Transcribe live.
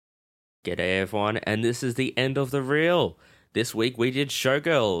G'day everyone, and this is the end of the reel. This week we did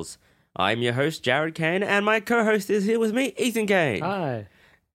Showgirls. I'm your host, Jared Kane, and my co-host is here with me, Ethan Kane. Hi.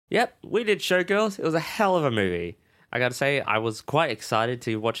 Yep, we did Showgirls. It was a hell of a movie. I gotta say, I was quite excited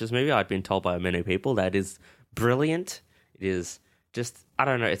to watch this movie. I'd been told by many people that it is brilliant. It is just, I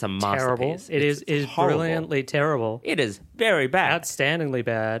don't know, it's a Terrible. masterpiece. It is horrible. brilliantly terrible. It is very bad. Outstandingly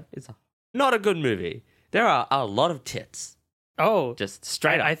bad. It's not a good movie. There are a lot of tits. Oh, Just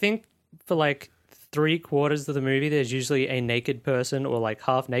straight up. I think for like 3/4 of the movie, there's usually a naked person or like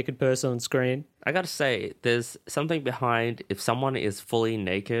half naked person on screen. I gotta say, there's something behind if someone is fully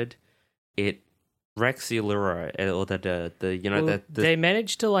naked, it wrecks the allure or They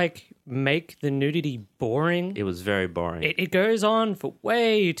managed to like make the nudity boring. it was very boring. It goes on for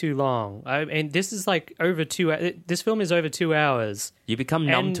way too long. And this is like over 2 this film is over 2 hours. You become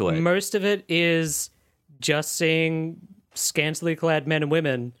numb And to it. most of it is just seeing scantily clad men and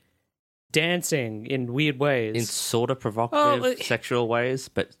women dancing in weird ways. In sort of provocative sexual ways,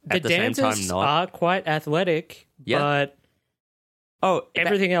 but at the same time dancers not. are quite athletic, Yeah. but Oh,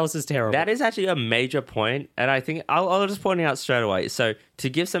 everything else is terrible. that is actually a major point, and I think I'll just point it out straight away. So to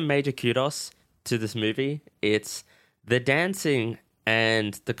give some major kudos to this movie, it's the dancing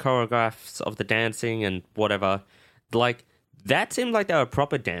and the choreographs of the dancing and whatever. Like that seemed like they were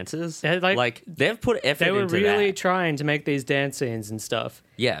proper dancers. Yeah, like they've put effort they were into really that. trying to make these dance scenes and stuff.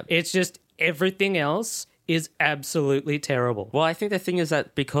 Yeah. It's just everything else is absolutely terrible. Well, I think the thing is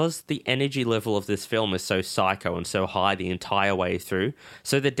that because the energy level of this film is so psycho and so high the entire way through,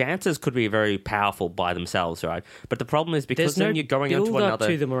 so the dancers could be very powerful by themselves, right? But the problem is because There's no then you're going build into up another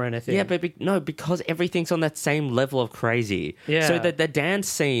to them or anything. Yeah, but because everything's on that same level of crazy. Yeah. So that the dance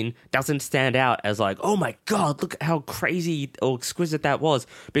scene doesn't stand out as like, oh my god, look how crazy or exquisite that was.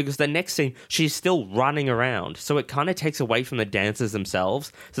 Because the next scene, she's still running around. So it kind of takes away from the dancers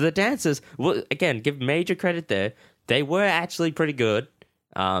themselves. So the dancers, well, again, give major credit there. They were actually pretty good.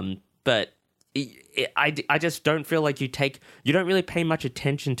 But I just don't feel like you don't really pay much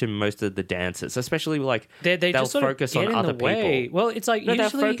attention to most of the dancers, especially like They they'll just sort of focus get on in other the way. people. Well, it's like No,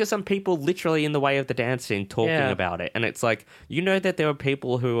 usually they'll focus on people literally in the way of the dancing, talking Yeah. about it. And it's like, you know that there are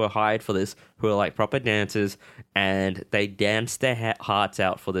people who were hired for this, who are like proper dancers, and they dance their hearts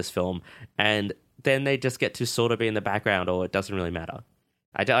out for this film. And then they just get to sort of be in the background, or it doesn't really matter.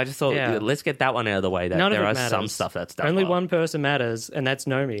 I just thought, Yeah. let's get that one out of the way, that none of there it are matters. some stuff that's done Only well. one person matters, and that's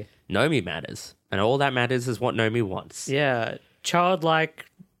Nomi. Nomi matters. And all that matters is what Nomi wants. Yeah, childlike,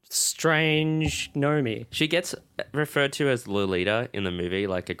 strange Nomi. She gets referred to as Lolita in the movie,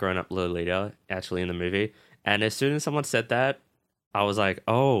 like a grown-up Lolita, actually, in the movie. And as soon as someone said that, I was like,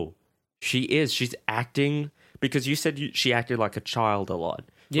 oh, she is. She's acting, because you said she acted like a child a lot.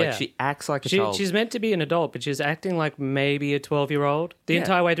 Yeah. Like, she acts like a child. She's meant to be an adult, but she's acting like maybe a 12-year-old the Yeah.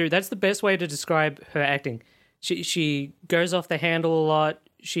 entire way through. That's the best way to describe her acting. She goes off the handle a lot.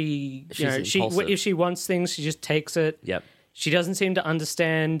 She's impulsive. if she wants things, she just takes it. Yep. She doesn't seem to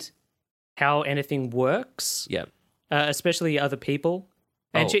understand how anything works, Yep. especially other people.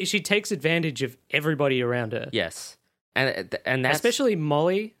 And Oh. she takes advantage of everybody around her. Yes. And that's... Especially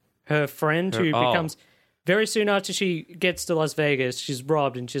Molly, her friend, who oh. becomes very soon after she gets to Las Vegas, she's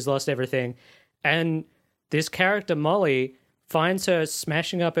robbed and she's lost everything. And this character, Molly, finds her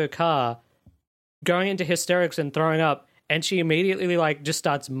smashing up her car, going into hysterics and throwing up, and she immediately like just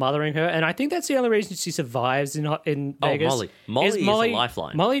starts mothering her. And I think that's the only reason she survives in Vegas. Molly. Molly is a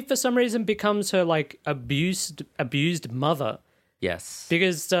lifeline. Molly, for some reason, becomes her like abused mother, Yes.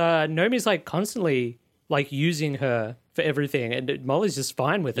 because Nomi's like constantly like using her for everything, and Molly's just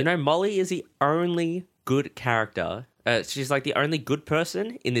fine with it. You know, Molly is the only good character. She's like the only good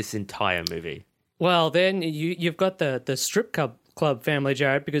person in this entire movie. Well, then you've got the strip club family,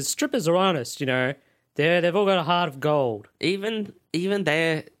 Jared, because strippers are honest. You know, they've all got a heart of gold. Even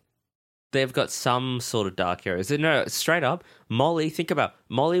they've got some sort of dark areas. No, straight up, Molly. Think about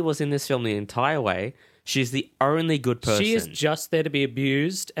Molly was in this film the entire way. She's the only good person. She is just there to be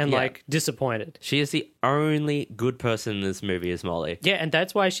abused and Yeah. like disappointed. She is the only good person in this movie. Is Molly? Yeah, and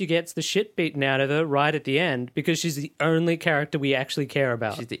that's why she gets the shit beaten out of her right at the end, because she's the only character we actually care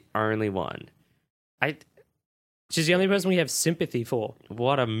about. She's the only one. She's the only person we have sympathy for.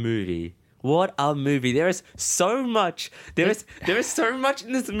 What a movie! What a movie! There is so much. There is so much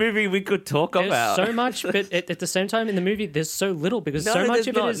in this movie we could talk There's about. so much, but at the same time in the movie, there's so little, because No, so much there's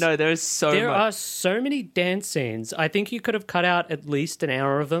of not. it is... No, there is so There much. are so many dance scenes. I think you could have cut out at least an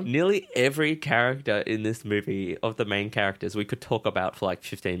hour of them. Nearly every character in this movie, of the main characters, we could talk about for like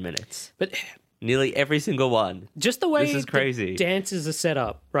 15 minutes. But Nearly every single one. just the way This is crazy. the dances are set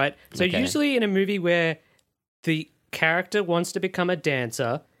up, right? So Okay. usually in a movie where the character wants to become a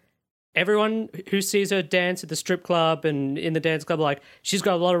dancer, everyone who sees her dance at the strip club and in the dance club, like, she's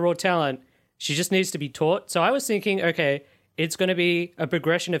got a lot of raw talent. She just needs to be taught. So I was thinking, okay, it's going to be a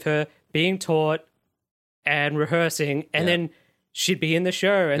progression of her being taught and rehearsing, and then she'd be in the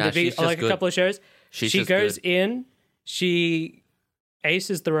show, and there'd be like a couple of shows. She goes in, she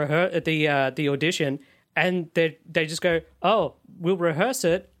aces the audition, and they just go, oh, we'll rehearse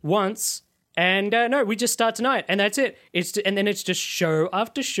it once. And no, we just start tonight, and that's it. And then it's just show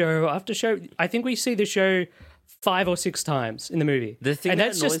after show after show. I think we see the show 5 or 6 times in the movie. That's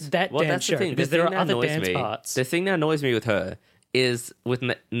just that dance show, because there are other dance parts. The thing that annoys me with her is, with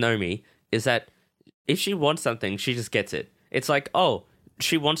Nomi, is that if she wants something, she just gets it. It's like, oh,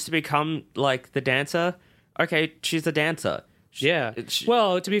 she wants to become like the dancer. Okay, she's a dancer.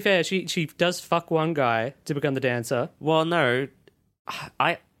 Well, to be fair, she does fuck one guy to become the dancer. Well, no,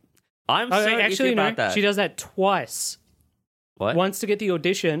 I'm so iffy about that. She does that twice. What? Once to get the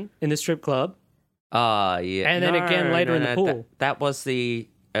audition in the strip club. Yeah. And then again later in the pool. That was the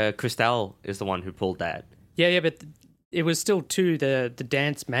Christelle is the one who pulled that. Yeah, but it was still the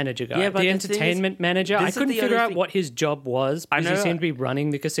dance manager guy. Yeah, but the entertainment manager. I couldn't figure out what his job was, because he seemed to be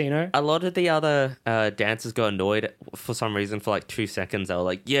running the casino. A lot of the other dancers got annoyed for some reason for like 2 seconds. They were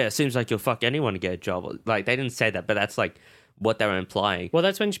like, yeah, it seems like you'll fuck anyone to get a job. Like, they didn't say that, but that's like what they were implying. Well,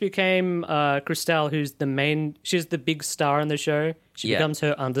 that's when she became Christelle, who's she's the big star in the show. She becomes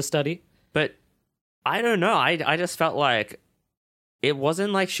her understudy. But I don't know. I just felt like it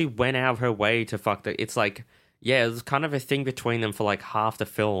wasn't like she went out of her way to fuck it's like, yeah, it was kind of a thing between them for like half the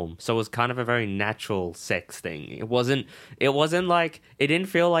film. So it was kind of a very natural sex thing. It wasn't like, it didn't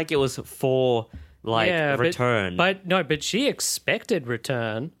feel like it was for like return. But she expected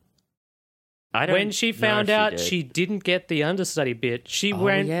return. When she found out she didn't get the understudy bit, she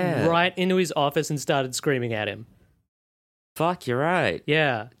went right into his office and started screaming at him. Fuck, you're right.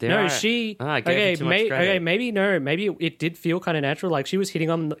 Yeah. Maybe it did feel kind of natural. Like, she was hitting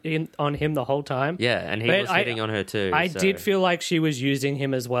on him the whole time. Yeah, and he was hitting on her too. I did feel like she was using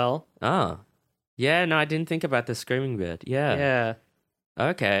him as well. Oh. Yeah, no, I didn't think about the screaming bit. Yeah. Yeah.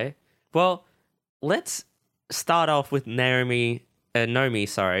 Okay. Well, let's start off with Nomi,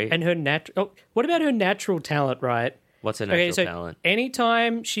 sorry. And what about her natural talent, right? What's her natural talent?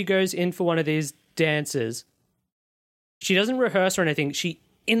 Anytime she goes in for one of these dances, she doesn't rehearse or anything. She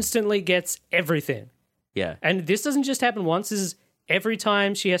instantly gets everything. Yeah. And this doesn't just happen once. This is every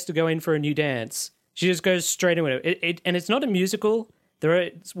time she has to go in for a new dance. She just goes straight into it. And it's not a musical.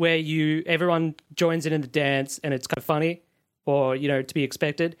 It's where everyone joins in the dance and it's kind of funny or, to be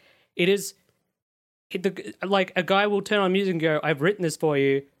expected. It is like a guy will turn on music and go, I've written this for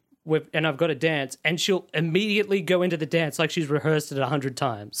you and I've got to dance. And she'll immediately go into the dance like she's rehearsed it 100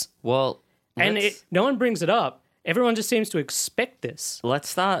 times. Well, no one brings it up. Everyone just seems to expect this. Let's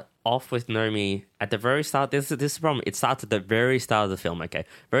start off with Nomi at the very start. This is the problem. It starts at the very start of the film, okay?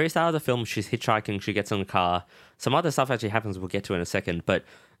 Very start of the film, she's hitchhiking, she gets in the car. Some other stuff actually happens we'll get to in a second, but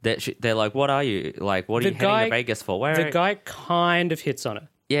they're like, what are you? Like, what are you heading to Vegas for? The guy kind of hits on her.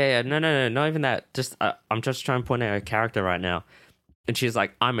 Yeah, no, not even that. Just, I'm just trying to point out her character right now. And she's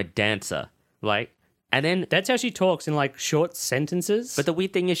like, I'm a dancer. Like, and then... That's how she talks, in like short sentences. But the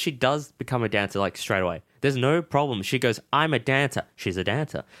weird thing is she does become a dancer like straight away. There's no problem. She goes, I'm a dancer. She's a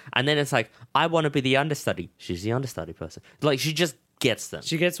dancer. And then it's like, I want to be the understudy. She's the understudy person. Like, she just gets them.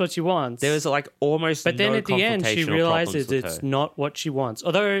 She gets what she wants. There was like almost But then at the end, she realizes it's not what she wants.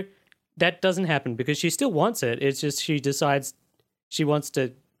 Although that doesn't happen because she still wants it. It's just she decides she wants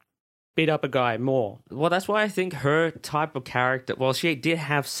to beat up a guy more. Well, that's why I think her type of character, well, she did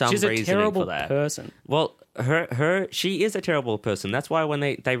have some reasoning for that. She's a terrible person. Well, she is a terrible person. That's why when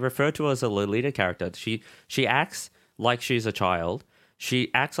they refer to her as a Lolita character, she acts like she's a child.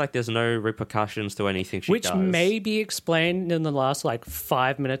 She acts like there's no repercussions to anything she does. Which may be explained in the last like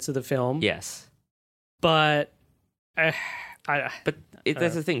 5 minutes of the film. Yes. But that's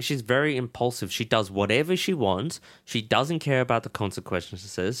the thing. She's very impulsive. She does whatever she wants. She doesn't care about the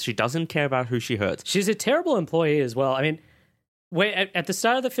consequences. She doesn't care about who she hurts. She's a terrible employee as well. I mean, at the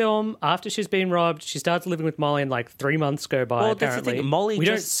start of the film, after she's been robbed, she starts living with Molly and like 3 months go by, well, apparently. That's the thing. We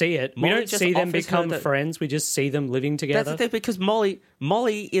don't see it. We don't see them become friends. We just see them living together. That's the thing, because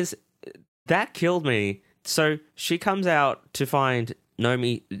Molly is... That killed me. So she comes out to find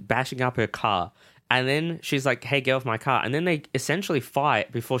Nomi bashing up her car. And then she's like, hey, get off my car. And then they essentially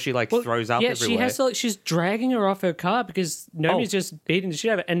fight before she throws up everywhere. She's dragging her off her car because Nomi's just beating the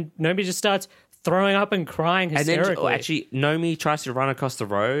shit out of it. And Nomi just starts throwing up and crying hysterically. And then actually, Nomi tries to run across the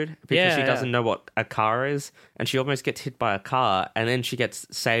road because she doesn't know what a car is. And she almost gets hit by a car. And then she gets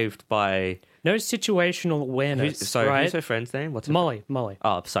saved by no situational awareness. right? Who's her friend's name? What's her Molly.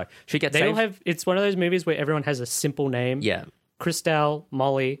 Oh, sorry. She gets They all saved. have. It's one of those movies where everyone has a simple name. Yeah. Christelle,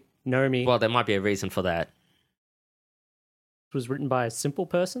 Molly, Nomi. Well, there might be a reason for that. Was written by a simple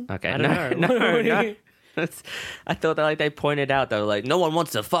person. Okay. I don't know. No. I thought that they pointed out they were like, no one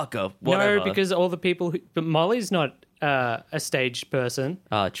wants to fuck her. Whatever. No, because all the people. But Molly's not a stage person.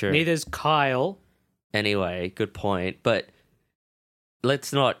 Oh, true. Neither's Kyle Anyway, good point. But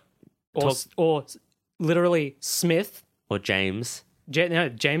let's not or literally Smith. or James.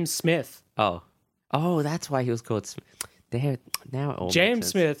 James Smith. Oh, that's why he was called. There, now it all makes James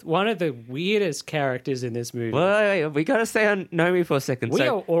sense. Smith, one of the weirdest characters in this movie. Wait, we gotta stay on Nomi for a second. We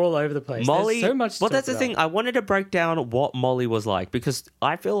are all over the place. Molly, There's so much. To well, that's talk the thing. I wanted to break down what Molly was like because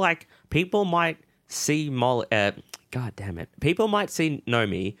I feel like people might see Molly. God damn it! People might see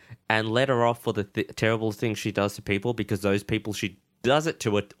Nomi and let her off for the terrible things she does to people because those people she does it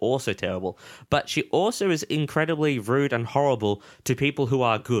to are also terrible. But she also is incredibly rude and horrible to people who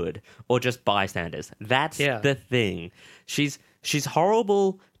are good or just bystanders. That's the thing. She's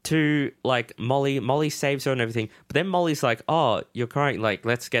horrible to like Molly. Molly saves her and everything. But then Molly's like, "Oh, you're crying. Like,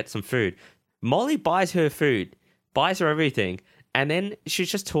 let's get some food." Molly buys her food, buys her everything. And then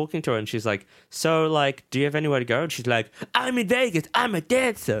she's just talking to her and she's like, so, like, do you have anywhere to go? And she's like, I'm in Vegas. I'm a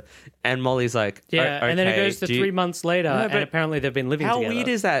dancer. And Molly's like, Yeah, okay, and then it goes to 3 months later and but apparently they've been living how together. weird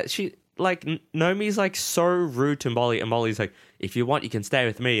is that? She, like, Nomi's, like, so rude to Molly. And Molly's like, if you want, you can stay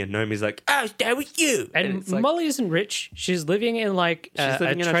with me. And Nomi's like, I'll stay with you. And it's like, Molly isn't rich. She's living in, like, a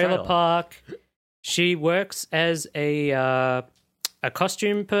living in a trailer trailer. park. She works as a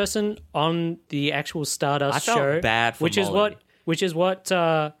costume person on the actual Stardust I felt show. bad for which Molly. is what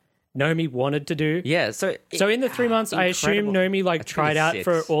Nomi wanted to do. yeah, so... So in the 3 months, I assume incredible. Nomi, like, I think tried it's out 6.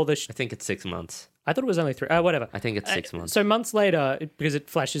 for all the... I think it's 6 months. I thought it was only 3. Whatever. I think it's 6 months. So months later, because it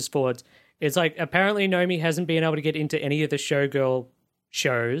flashes forwards, it's like apparently Nomi hasn't been able to get into any of the showgirl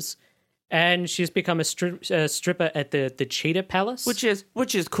shows, and she's become a stripper at the Cheetah Palace. Which is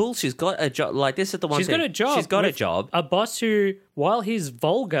cool. She's got a job. Like, this is the one She's thing. got a job. She's got a with job. A boss who, while he's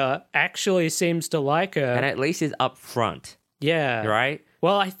vulgar, actually seems to like her. And at least is up front, yeah. right?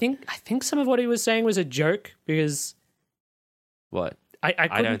 Well, I think some of what he was saying was a joke because What? I don't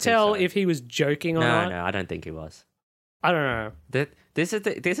couldn't think tell so. if he was joking or No, not. no, I don't think he was. I don't know. This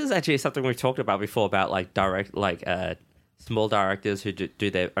is actually something we've talked about before about like small directors who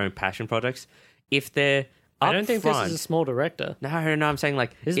do their own passion projects. If they're I don't think this upfront- is a small director. No, I'm saying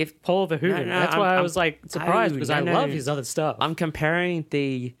like This if is Paul Verhoeven. No, That's why I was like surprised because I no. love his other stuff. I'm comparing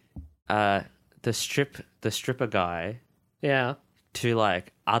the stripper guy Yeah. to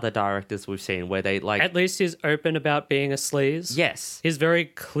like other directors we've seen where they like At least he's open about being a sleaze. yes, He's very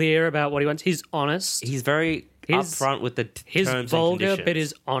clear about what he wants. He's honest. he's very He's- upfront with the He's terms vulgar, and but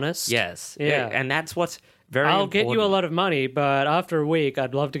conditions. is honest. Yes. Yeah. And that's what's very I'll get you a important. lot of money, but after a week,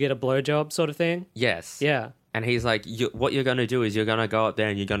 I'd love to get a blowjob sort of thing. Yes. Yeah. And he's like, what you're going to do is you're going to go up there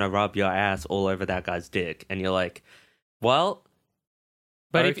and you're going to rub your ass all over that guy's dick. And you're like, well,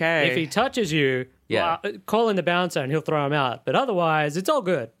 But okay. if he touches you, Yeah. call in the bouncer and he'll throw him out. But otherwise, it's all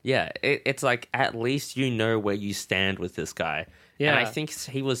good. Yeah, it's like at least you know where you stand with this guy. Yeah. And I think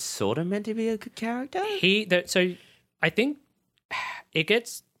he was sort of meant to be a good character. So I think it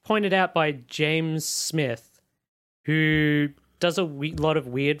gets pointed out by James Smith, who does a lot of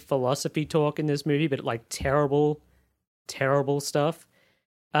weird philosophy talk in this movie, but like terrible stuff.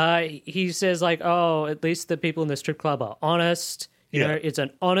 He says like, oh, at least the people in the strip club are honest. You know, it's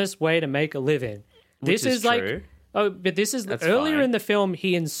an honest way to make a living. Which This is is like, true. but this is That's earlier fine. in the film.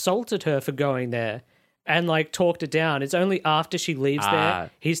 He insulted her for going there and like talked her down. It's only after she leaves Ah. there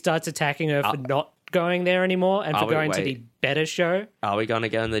he starts attacking her for not going there anymore and for going to the wait. better show. Are we going to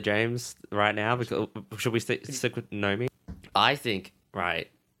go in the James right now? Because should we stick with Nomi? I think, right,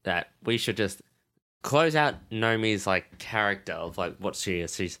 that we should just close out Nomi's like character of like what she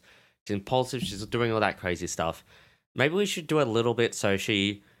is. She's impulsive. She's doing all that crazy stuff. Maybe we should do a little bit so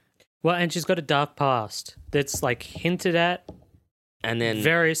she Well, and she's got a dark past that's like hinted at and then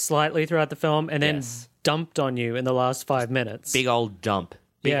very slightly throughout the film and then Yes. dumped on you in the last 5 minutes. big old dump.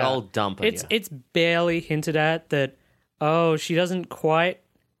 Big Yeah. old dump on you. It's barely hinted at that, oh, she doesn't quite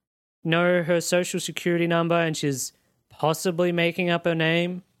know her social security number and she's possibly making up her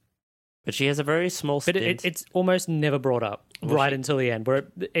name. But she has a very small But stint. it's almost never brought up right until the end, where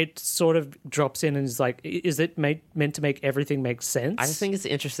it sort of drops in and is like, is it meant to make everything make sense? I just think it's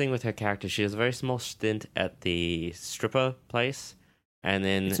interesting with her character. She has a very small stint at the stripper place. And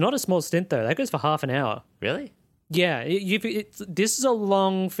then... It's not a small stint, though. That goes for half an hour. Really? Yeah, this is a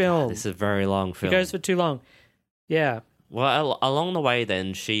long film. This is a very long It film. goes for too long. Yeah. Well, along the way,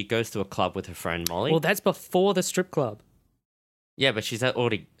 then she goes to a club with her friend Molly. Well, that's before the strip club. Yeah, but she's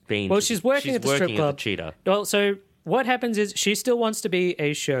already been. Well, she's working at the strip club. At the Cheetah. Well, so what happens is she still wants to be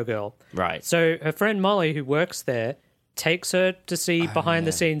a showgirl. Right. So her friend Molly, who works there, takes her to see behind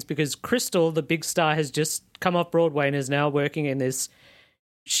the scenes because Crystal, the big star, has just come off Broadway and is now working in this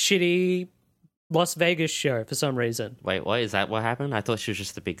shitty Las Vegas show for some reason. Wait, what is that? What happened? I thought she was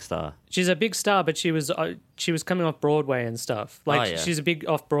just a big star. She's a big star, but she was coming off Broadway and stuff. Like she's a big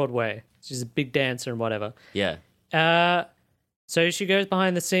off Broadway. She's a big dancer and whatever. Yeah. So she goes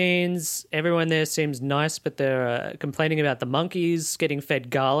behind the scenes. Everyone there seems nice, but they're complaining about the monkeys getting fed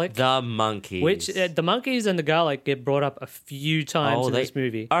garlic. The monkeys. Which the monkeys and the garlic get brought up a few times in this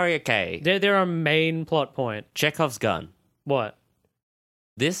movie. Oh, okay. They're a main plot point. Chekhov's gun. What?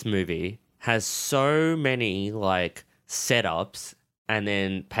 This movie has so many like setups and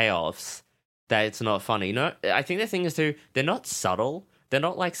then payoffs that it's not funny. You know, I think the thing is too, they're not subtle. They're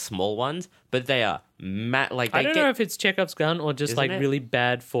not like small ones, but they are like. I don't know if it's Chekhov's gun or just like really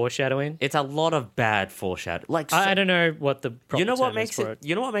bad foreshadowing. It's a lot of bad foreshadowing. Like I don't know what the proper you know what term makes is for it.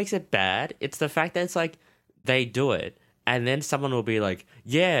 You know what makes it bad? It's the fact that it's like they do it, and then someone will be like,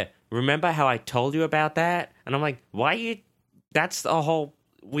 "Yeah, remember how I told you about that?" And I'm like, "Why you?" That's the whole.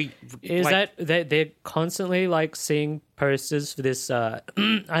 Is like, that they're constantly like seeing posters for this I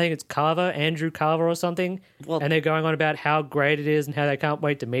think it's Andrew Carver or something, and they're going on about how great it is and how they can't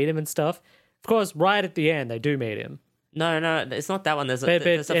wait to meet him and stuff. Of course, right at the end they do meet him. No, it's not that one. There's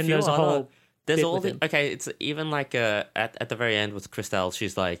a whole there's all the okay. It's even like at the very end with Christelle,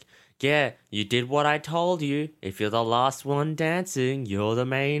 she's like, "Yeah, you did what I told you. If you're the last one dancing, you're the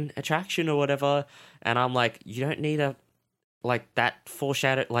main attraction or whatever." And I'm like, you don't need a. Like that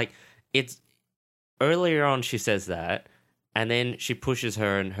foreshadow, like it's earlier on she says that, and then she pushes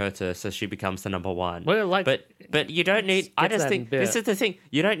her and hurts her, so she becomes the number one. Well, like, but you don't need. I just think this is the thing.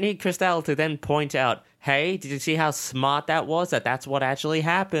 You don't need Christelle to then point out, "Hey, did you see how smart that was? That's what actually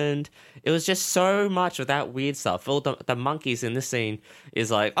happened." It was just so much of that weird stuff. All the monkeys in this scene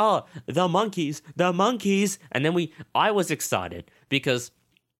is like, "Oh, the monkeys," and then I was excited because.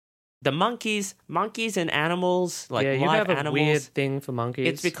 The monkeys and animals, like you live have a animals. Weird thing for monkeys.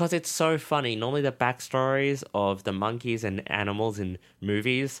 It's because it's so funny. Normally, the backstories of the monkeys and animals in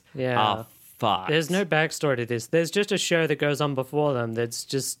movies are fucked. There's no backstory to this. There's just a show that goes on before them. That's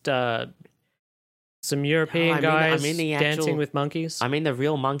just some European guys dancing with monkeys. I mean, the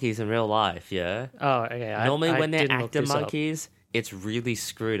real monkeys in real life. Yeah. Oh, okay. Normally, when they're actor monkeys, it's really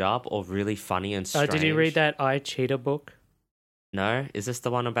screwed up or really funny and strange. Did you read that I, Cheetah book? No, is this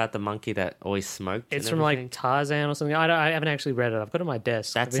the one about the monkey that always smoked? It's from like Tarzan or something. I haven't actually read it. I've got it on my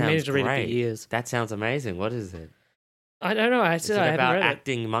desk. That I've been meaning to read it for years. That sounds amazing. What is it? I don't know. Is it about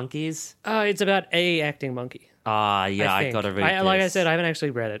acting monkeys? It's about a acting monkey. Yeah, I gotta read this. Like I said, I haven't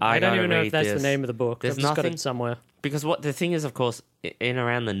actually read it. I don't even know if that's the name of the book. I've just got it somewhere. Because what the thing is, of course, in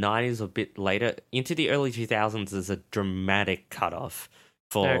around the 90s or a bit later, into the early 2000s, there's a dramatic cutoff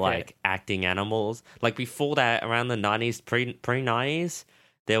for like acting animals. Like before that, around the 90s, pre-90s,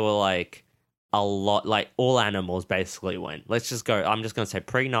 there were like a lot, like all animals basically went. Let's just go, I'm just going to say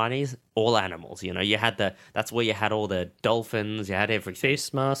pre-90s, all animals. You know, you had that's where you had all the dolphins, you had everything.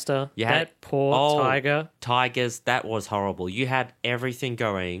 Beastmaster, you had that poor tiger. Tigers, that was horrible. You had everything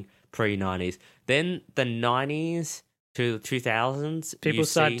going pre-90s. Then the 90s to the 2000s, people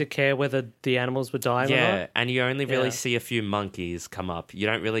started to care whether the animals were dying or not. Yeah, and you only really see a few monkeys come up. You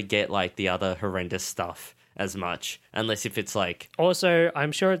don't really get like the other horrendous stuff as much, unless if it's like... Also,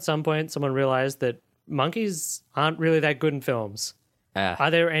 I'm sure at some point someone realized that monkeys aren't really that good in films. Are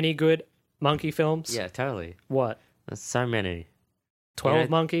there any good monkey films? Yeah, totally. What? There's so many. 12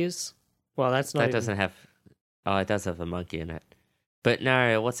 monkeys? Well, that's not doesn't have... Oh, it does have a monkey in it. But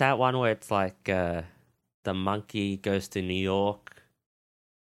no, what's that one where it's like... the monkey goes to New York.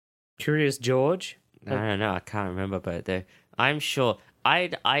 Curious George? I don't know. I can't remember, but I'm sure.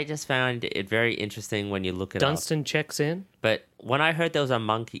 I just found it very interesting when you look it Dunstan checks in. But when I heard there was a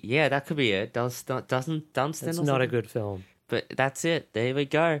monkey, yeah, that could be it. Dunstan. It's not a good film. But that's it. There we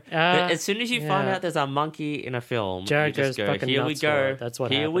go. But as soon as you find out there's a monkey in a film, Jared you just goes fucking here we nuts go. for it. That's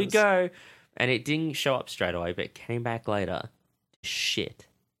what here happens. we go. And it didn't show up straight away, but it came back later. Shit.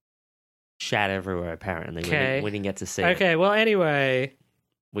 Shat everywhere, apparently. We didn't get to see it. Okay, well, anyway.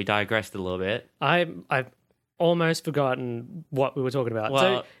 We digressed a little bit. I've almost forgotten what we were talking about. Well,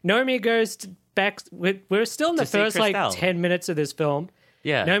 so, Naomi goes back... We're still in the first, 10 minutes of this film.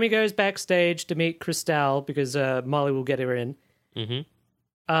 Yeah. Naomi goes backstage to meet Christelle because Molly will get her in.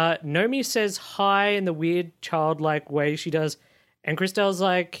 Mm-hmm. Naomi says hi in the weird childlike way she does, and Christelle's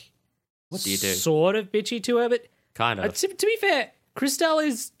like... What do you do? Sort of bitchy to her, but Kind of. To be fair, Christelle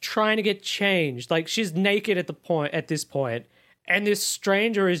is trying to get changed. Like, she's naked at this point, and this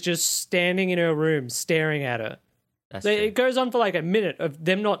stranger is just standing in her room staring at her. That's true. It goes on for like a minute of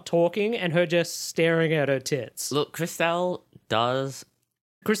them not talking and her just staring at her tits. Look, Christelle is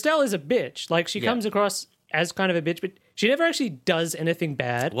a bitch. Like, she comes across as kind of a bitch, but she never actually does anything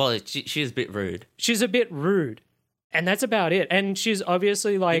bad. Well, she is a bit rude. She's a bit rude, and that's about it. And she's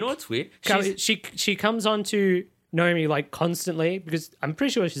obviously like, You know what's weird? she comes on to Naomi like constantly, because I'm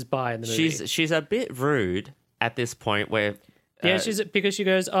pretty sure she's bi in the movie. She's a bit rude at this point where Yeah, because she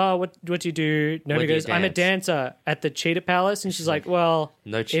goes, oh, what do you do? Naomi goes, I'm a dancer at the Cheetah Palace. And she's like, well,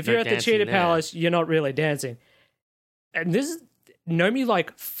 if you're at the Cheetah Palace, you're not really dancing. And this is, Naomi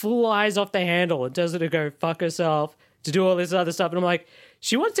like flies off the handle and does it to go fuck herself, to do all this other stuff. And I'm like,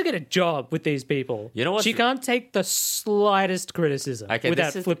 she wants to get a job with these people. You know what? She can't take the slightest criticism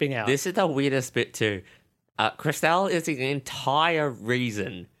without flipping out. This is the weirdest bit too. Christelle is the entire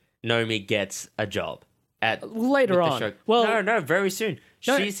reason Naomi gets a job. Later on. Show. Well, no, very soon.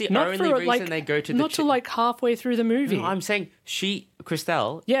 She's the only reason they go to the... Not till like halfway through the movie. No, I'm saying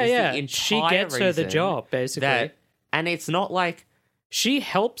Christelle Yeah, is yeah. the entire She gets her the reason job, basically. And it's not like... She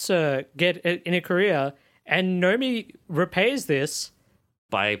helps her get in a career, and Naomi repays this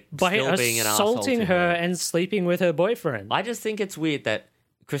by still being an assaulting asshole to her and sleeping with her boyfriend. I just think it's weird that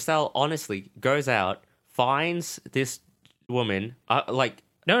Christelle honestly goes out, finds this woman,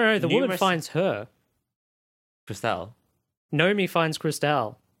 No, the woman finds her. Christelle. Naomi finds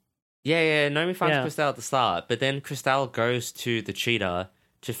Christelle. Yeah, Naomi finds Christelle at the start, but then Christelle goes to the cheetah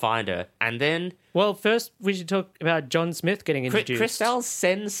to find her, and then... Well, first we should talk about John Smith getting introduced. Christelle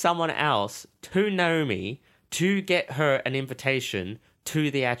sends someone else to Naomi to get her an invitation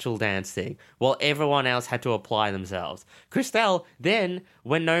to the actual dance thing, while everyone else had to apply themselves. Christelle, then,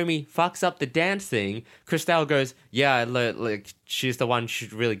 when Naomi fucks up the dance thing, Christelle goes, yeah, like, she's the one you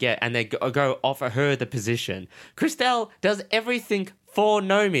should really get, and they go offer her the position. Christelle does everything for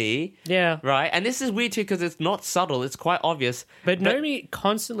Naomi. Yeah. Right? And this is weird too, because it's not subtle, it's quite obvious. But Naomi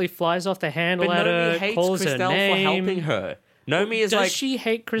constantly flies off the handle at Naomi her, hates calls Christelle her name. for helping her. Naomi is Does like... she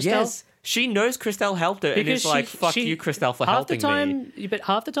hate Christelle? Yes. She knows Christelle helped her and is like, fuck you, Christelle, for helping me. But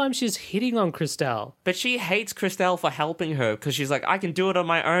half the time she's hitting on Christelle. But she hates Christelle for helping her because she's like, I can do it on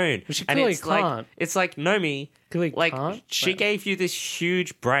my own. Well, she clearly can't. It's like, Naomi, she gave you this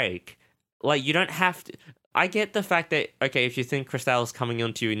huge break. Like, you don't have to... I get the fact that, okay, if you think Christelle's coming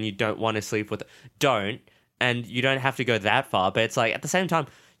onto you and you don't want to sleep with her, don't. And you don't have to go that far. But it's like, at the same time,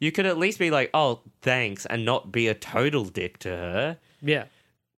 you could at least be like, oh, thanks, and not be a total dick to her. Yeah.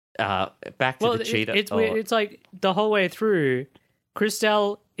 Back to the cheetah. It's weird. It's like the whole way through,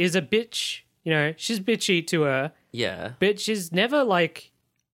 Christelle is a bitch. You know, she's bitchy to her. Yeah. But she's never like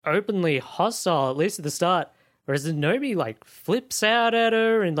openly hostile, at least at the start. Whereas Naomi like flips out at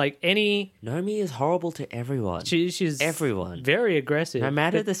her and like any... Naomi is horrible to everyone. She's everyone. Very aggressive. No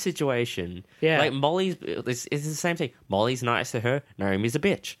matter the situation. Yeah. Like Molly's... It's the same thing. Molly's nice to her. Naomi's a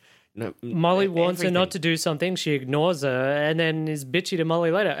bitch. No, Molly wants her not to do something. She ignores her and then is bitchy to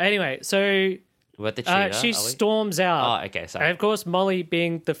Molly later. Anyway, so what the cheetah, she storms out. Oh, okay, sorry. And of course, Molly,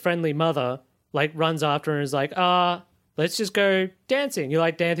 being the friendly mother, like runs after her and is like, let's just go dancing. You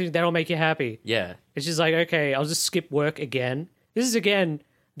like dancing? That'll make you happy. Yeah. And she's like, okay, I'll just skip work again. This is, again,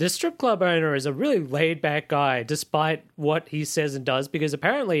 the strip club owner is a really laid-back guy, despite what he says and does, because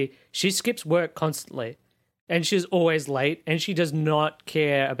apparently she skips work constantly. And she's always late, and she does not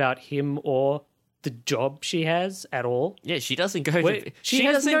care about him or the job she has at all. Yeah, she doesn't go to... She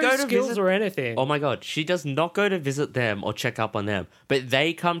has doesn't no go to skills visit, or anything. Oh my God, she does not go to visit them or check up on them, but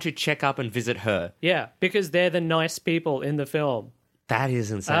they come to check up and visit her. Yeah, because they're the nice people in the film. That is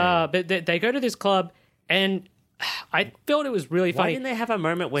insane. But they go to this club, and I felt it was really funny. Why didn't they have a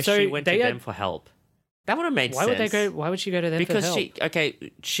moment where she went to them for help? That would have made sense. Why would she go to them for help? Because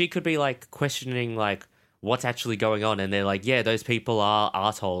she could be like questioning like what's actually going on, and they're like, yeah, those people are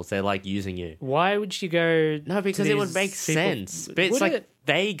assholes. They're like using you. Why would she go? No, because it would make sense. But it's like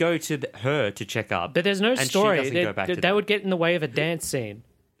they go to her to check up. But there's no story. She doesn't go back to that would get in the way of a dance scene.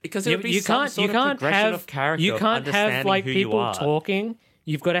 Because it would be some sort of progression of character. You can't have like who people talking.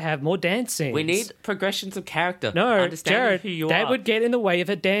 You've got to have more dance scenes. We need progressions of character. No, understanding Jared, who you that are. would get in the way of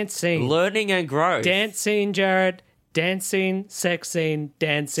a dance scene. Learning and growth. Dance scene, Jared. Dance scene, sex scene,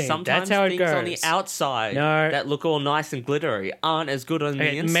 dance scene. Sometimes that's how it goes. things on the outside that look all nice and glittery aren't as good on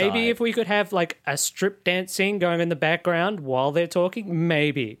the inside. Maybe if we could have like a strip dance scene going in the background while they're talking,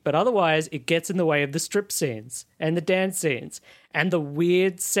 maybe. But otherwise, it gets in the way of the strip scenes and the dance scenes and the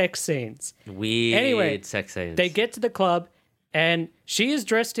weird sex scenes. Weird sex scenes. They get to the club and she is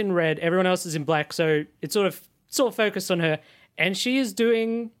dressed in red. Everyone else is in black. So it sort of it's all focused on her, and she is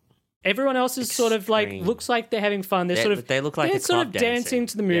doing. Everyone else is sort of like Extreme. looks like they're having fun. They look like they're a sort club of dancing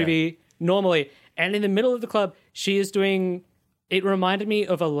to the movie Yeah. normally, and in the middle of the club, she is doing. It reminded me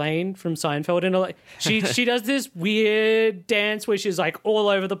of Elaine from Seinfeld, and she does this weird dance where she's like all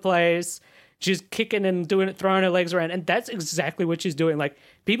over the place. She's kicking and doing it, throwing her legs around, and that's exactly what she's doing. Like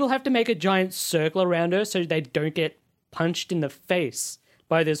people have to make a giant circle around her so they don't get punched in the face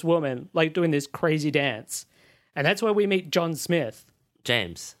by this woman, like doing this crazy dance, and that's where we meet John Smith.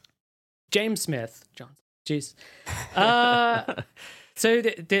 James Smith. John. Jeez. So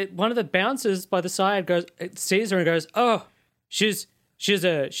one of the bouncers by the side sees her and goes, "Oh, she's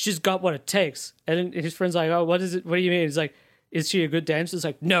got what it takes." And his friend's like, "Oh, what is it? What do you mean?" He's like, "Is she a good dancer?" It's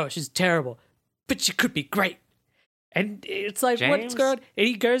like, "No, she's terrible, but she could be great." And it's like, what's James? going on? And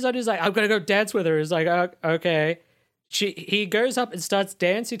he goes on, he's like, "I'm gonna go dance with her." He's like, "Oh, okay." He goes up and starts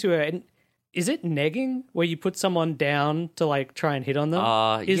dancing to her. And is it negging where you put someone down to like try and hit on them?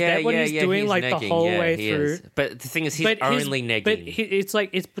 Is that what he's doing like the whole way through? But the thing is, he's only negging. But it's like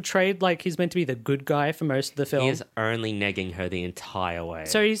it's portrayed like he's meant to be the good guy for most of the film. He is only negging her the entire way.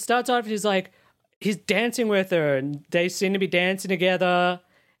 So he starts off, he's dancing with her, and they seem to be dancing together.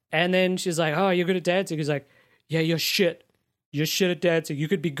 And then she's like, "Oh, you're good at dancing." He's like, "Yeah, you're shit. You're shit at dancing. You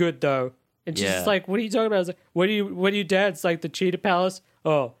could be good though." And she's just like, "What are you talking about?" I was like, "What do you dance? Like the Cheetah Palace?"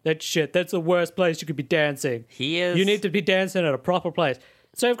 "Oh, that's shit. That's the worst place you could be dancing. He is. You need to be dancing at a proper place."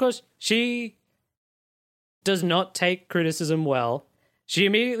 So of course she does not take criticism well. She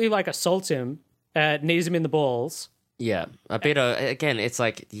immediately like assaults him, knees him in the balls. Yeah, a bit of, again, it's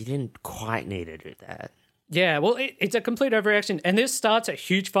like, you didn't quite need to do that. Yeah, well, it's a complete overreaction. And this starts a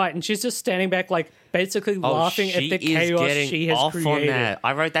huge fight, and she's just standing back, like, basically laughing at the chaos she has off created. on that.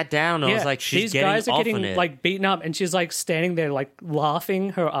 I wrote that down. I was like, she's these getting guys are off getting on it. like beaten up, and she's like standing there, like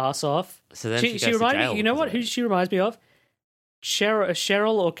laughing her ass off. So then she goes to reminded jail me, you know because what? of Who it. she reminds me of?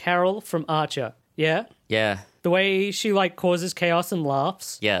 Cheryl or Carol from Archer. Yeah, Yeah, the way she like causes chaos and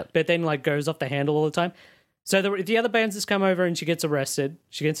laughs. yeah. But then like goes off the handle all the time. So the other bands come over and she gets arrested.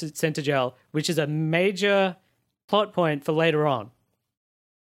 She gets sent to jail, which is a major plot point for later on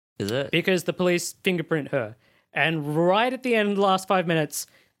Is it? because the police fingerprint her. And right at the end, the last 5 minutes,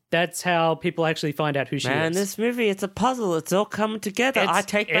 that's how people actually find out who she Man, is. this movie, it's a puzzle. It's all coming together. I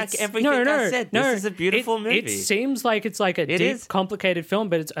take back everything I said. This is a beautiful movie. It seems like it's like a deep, is. complicated film,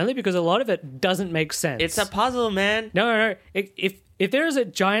 but it's only because a lot of it doesn't make sense. It's a puzzle, man. No. If there is a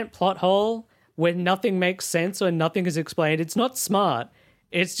giant plot hole where nothing makes sense or nothing is explained, it's not smart.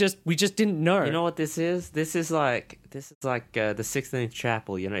 It's just we just didn't know. You know what this is? This is like the Sixteenth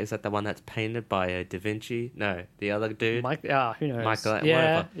Chapel. You know, is that the one that's painted by Da Vinci? No, the other dude, Who knows? Michael.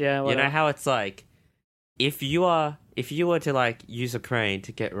 Yeah, whatever. yeah. You Whatever. know how it's like, if you were to like use a crane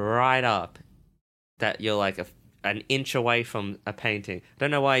to get right up, that you're like an inch away from a painting. I don't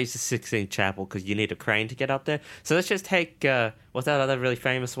know why I use the Sixteenth Chapel, because you need a crane to get up there. So let's just take what's that other really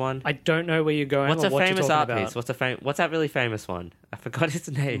famous one? I don't know where you're going. What's or a what famous you're art talking piece? about. What's that really famous one? I forgot its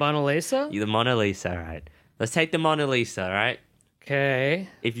name. Mona Lisa? The Mona Lisa, right? Let's take the Mona Lisa, right? Okay.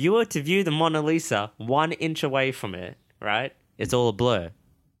 If you were to view the Mona Lisa 1 inch away from it, right? It's all a blur.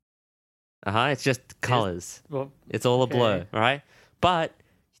 It's just colors. Well, It's all a blur, right? But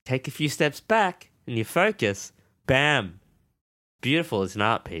you take a few steps back and you focus, bam. Beautiful as an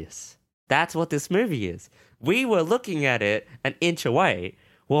art piece. That's what this movie is. We were looking at it an inch away.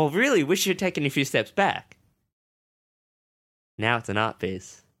 Well, really, we should have taken a few steps back. Now it's an art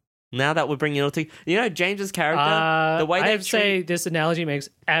piece. Now that we're bringing it all together. You know, James's character, the way I they have to say this analogy makes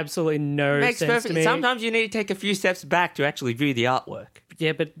absolutely no makes sense perfect. to me. Sometimes you need to take a few steps back to actually view the artwork.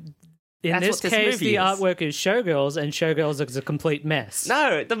 Yeah, but in That's this what this case, movie the is. artwork is Showgirls, and Showgirls is a complete mess.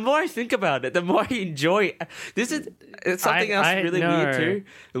 No, the more I think about it, the more I enjoy. This is it's something else I really know. weird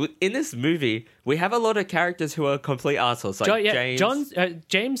too. In this movie, we have a lot of characters who are complete assholes, like James.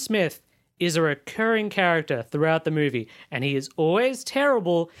 James Smith is a recurring character throughout the movie, and he is always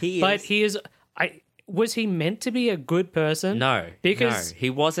terrible. But he is. Was he meant to be a good person? No, because he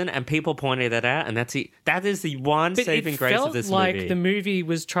wasn't, and people pointed that out, and that is the one saving grace of this like movie. the movie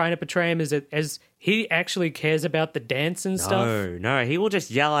was trying to portray him as he actually cares about the dance and stuff. No, he will just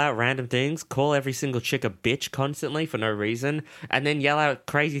yell out random things, call every single chick a bitch constantly for no reason, and then yell out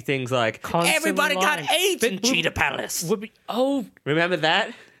crazy things like, Constantly everybody lying. got AIDS But in Cheetah Palace. Remember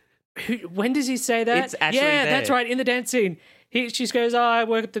that? When does he say that? It's actually yeah, there. that's right, in the dance scene. She goes, "Oh, I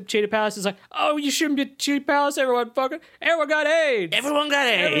work at the Cheetah Palace." It's like, "Oh, you shouldn't be at Cheetah Palace. Everyone got AIDS. Everyone got AIDS.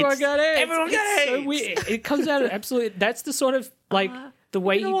 Everyone got AIDS. Everyone got It's so AIDS. weird. It comes out of absolutely. That's the sort of like the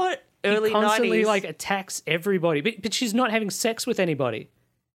way You know what? he Early constantly 90s. like attacks everybody, but she's not having sex with anybody.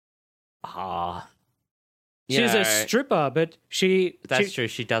 Ah. She's a stripper, but That's true.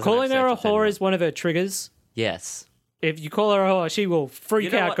 She doesn't. Calling have her a sex with whore anyone. is one of her triggers. Yes. If you call her a whore, she will freak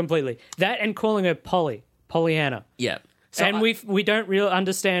You know out what? completely. That and calling her Pollyanna. Yeah. So And we don't really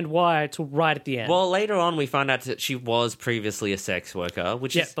understand why till right at the end. well, later on, we find out that she was previously a sex worker,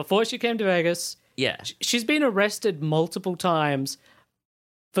 which yeah, is before she came to Vegas, yeah, she's been arrested multiple times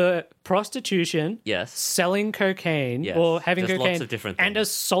for prostitution, yes, selling cocaine, Yes. or having There's cocaine, lots of different and things.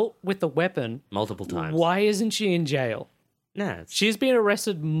 assault with a weapon. multiple times. Why isn't she in jail? No, it's- She's been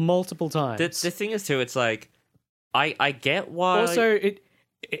arrested multiple times. the thing is too. It's like I get why. Also,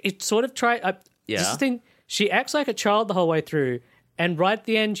 it sort of try. This Yeah. is the thing. She acts like a child the whole way through, and right at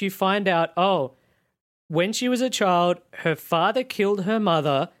the end, you find out, oh, when she was a child, her father killed her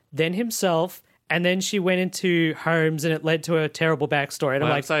mother, then himself, and then she went into homes, and it led to a terrible backstory. And I'm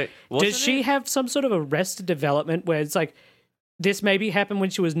Well, like, so, does wasn't she it- have some sort of arrested development where it's like this maybe happened when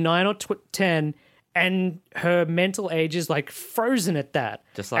she was 9 or 10? And her mental age is like frozen at that.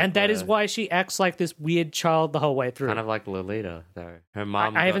 Just like and that is the- why she acts like this weird child the whole way through. kind of like Lolita though? Her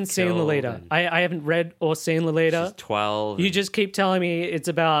mom. I haven't seen Lolita. I haven't read or seen Lolita. She's 12. You just keep telling me it's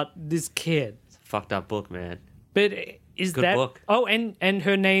about this kid. It's a fucked up book, man. But is Good that book. Oh, and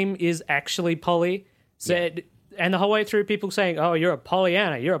her name is actually Polly. So and the whole way through people saying, "Oh, you're a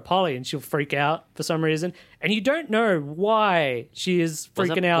Pollyanna, you're a Polly," and she'll freak out for some reason. And you don't know why she is Was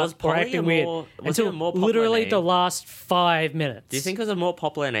freaking it- out was or Polly acting a weird more- was it until a more popular literally name? the last 5 minutes. Do you think it was a more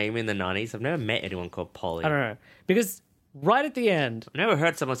popular name in the 90s? I've never met anyone called Polly. I don't know. Because right at the end, I've never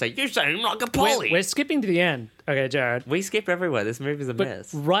heard someone say, "You sound like a we're, Polly." we're skipping to the end. Okay, Jared. We skip everywhere. This movie's a But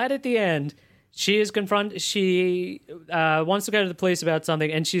mess. right at the end, she is confronted. She wants to go to the police about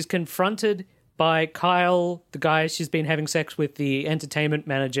something, and she's confronted by Kyle, the guy she's been having sex with, the entertainment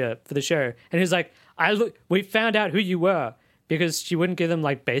manager for the show. And he's like, we found out who you were," because she wouldn't give them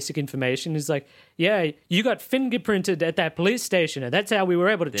like basic information. He's like, "Yeah, you got fingerprinted at that police station, and that's how we were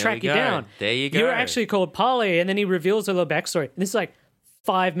able to track we you go. down. There you go. You're actually called Polly." And then he reveals a little backstory. And this is like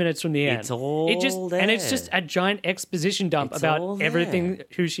 5 minutes from the end. It's all and it's there. just a giant exposition dump It's all about there. everything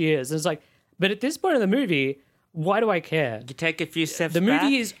who she is. And it's like, but at this point in the movie, why do I care? You take a few steps The back.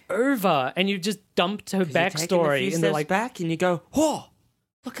 movie is over, and you've just dumped her You're taking a backstory few in the steps like. back and you go, "Whoa,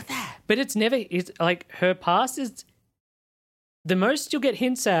 look at that." But it's never. It's like her past is. The most you'll get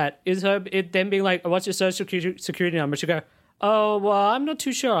hints at is her it then being like, "What's your social security number?" She'll go, "Oh, well, I'm not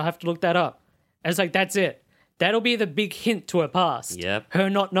too sure. I'll have to look that up." And it's like, that's it. That'll be the big hint to her past. Yep. Her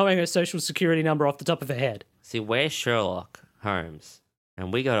not knowing her social security number off the top of her head. See, we're Sherlock Holmes,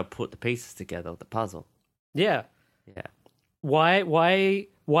 and we got to put the pieces together of the puzzle. Yeah. Yeah. Why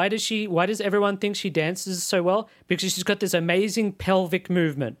does everyone think she dances so well? Because she's got this amazing pelvic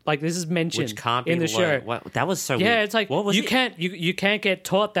movement. Like this is mentioned Which can't be in the show. learned. What, that was so weird. Yeah, it's like what was you it? can't get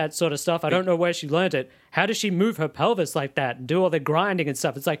taught that sort of stuff. I don't know where she learned it. How does she move her pelvis like that and do all the grinding and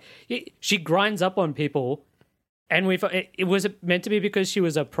stuff? It's like she grinds up on people, and it was meant to be because she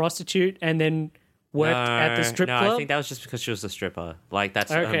was a prostitute and then worked at the strip no, club. I think that was just because she was a stripper. Like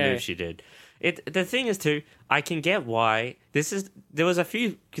that's a Okay. move she did. The thing is too, I can get why there was a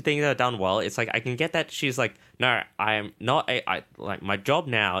few things that are done well. It's like I can get that she's like, no, I am not I like my job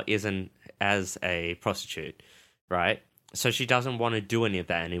now isn't as a prostitute, right? So she doesn't want to do any of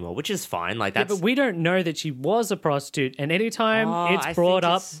that anymore, which is fine. Like Yeah, that's but we don't know that she was a prostitute, and anytime I it's think brought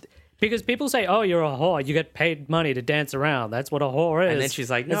up. it's- Because people say, "Oh, you're a whore. You get paid money to dance around. That's what a whore is." And then she's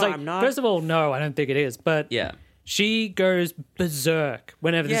like, It's "No, I'm not." First of all, no, I don't think it is. But yeah. she goes berserk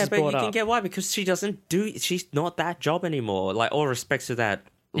whenever this Yeah, is but you brought can up. get why because she's not that job anymore. Like all respects to that.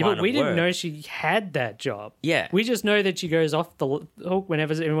 Yeah, line but we of didn't work. know she had that job. Yeah. We just know that she goes off the hook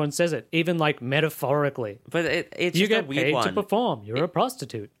whenever everyone says it, even like metaphorically. But it's You just a get weird paid one. to perform. You're a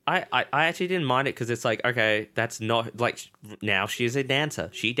prostitute. I actually didn't mind it because it's like, okay, that's not like now she's a dancer.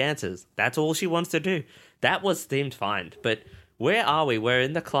 She dances. That's all she wants to do. That was themed fine. But where are we? We're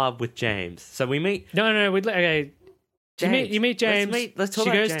in the club with James. So we meet No. Okay. James. You meet James. Let's talk she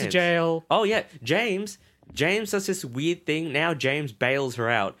about goes to James. jail. Oh yeah, James. James does this weird thing. Now James bails her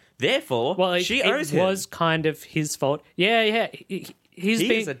out. Therefore, Well, she it owes him. was kind of his fault. Yeah. He's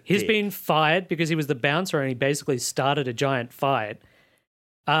He is a he's dick. been fired because he was the bouncer and he basically started a giant fight.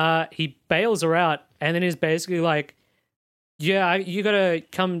 He bails her out and then he's basically like, "Yeah, you gotta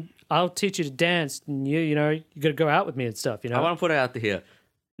come. I'll teach you to dance, and you gotta go out with me and stuff." I want to put it out here.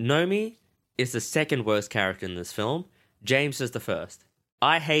 Nomi is the second worst character in this film. James is the first.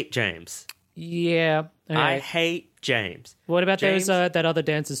 I hate James. Yeah. Okay. I hate James. What about James- those that other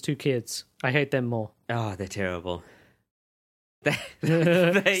dancer's two kids? I hate them more. Oh, they're terrible. So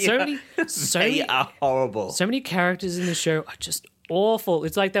they many are horrible. So many characters in the show are just awful.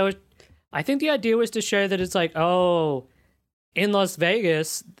 It's like they were I think the idea was to show that it's like, oh, in Las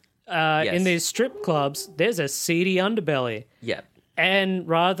Vegas, in these strip clubs, there's a seedy underbelly. Yeah. And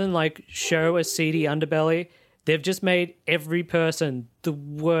rather than like show a seedy underbelly, they've just made every person the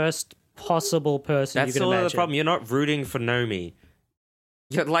worst possible person That's you can sort imagine. of the problem. You're not rooting for Nomi.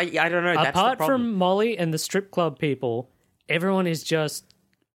 You're like, I don't know. That's the Apart problem. from Molly and the strip club people, everyone is just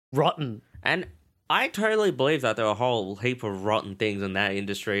rotten. And I totally believe that there are a whole heap of rotten things in that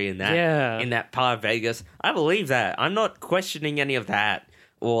industry, in that part of Vegas. I believe that. I'm not questioning any of that.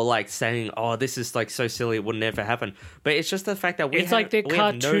 Or like saying, "Oh, this is like so silly; it would never happen." But it's just the fact that It's like they're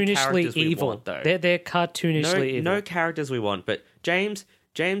cartoonishly evil. Want, they're cartoonishly evil. No characters we want. But James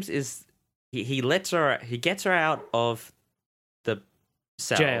is he gets her out of the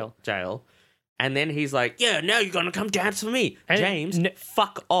jail, and then he's like, "Yeah, now you're gonna come dance for me, and James.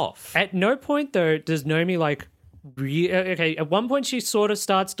 Fuck off." At no point though does Nomi like. Okay, at one point she sort of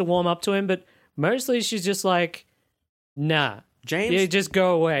starts to warm up to him, but mostly she's just like, "Nah." James, yeah, just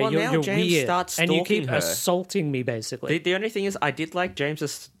go away. Well, you're James weird, starts and you keep stalking her. assaulting me. Basically, the only thing is, I did like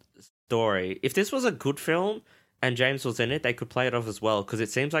James's story. If this was a good film and James was in it, they could play it off as well because it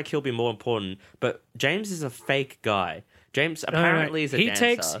seems like he'll be more important. But James is a fake guy. James apparently is a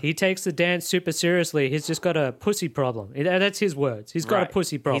dancer. He takes the dance super seriously. He's just got a pussy problem. That's his words. He's got a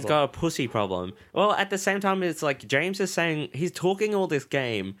pussy problem. He's got a pussy problem. Well, at the same time, it's like James is saying he's talking all this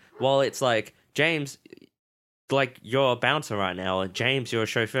game while it's like James. Like, you're a bouncer right now, or James, you're a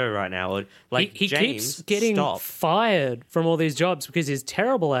chauffeur right now, or like he James, keeps getting stop. fired from all these jobs because he's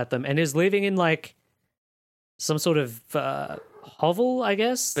terrible at them and is living in like some sort of hovel, I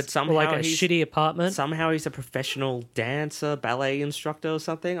guess, But somehow or like a he's- shitty apartment. Somehow he's a professional dancer, ballet instructor or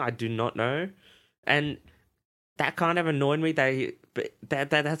something. I do not know. And that kind of annoyed me. But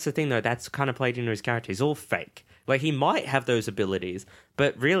that's the thing, though. That's kind of played into his character. He's all fake. Like, he might have those abilities,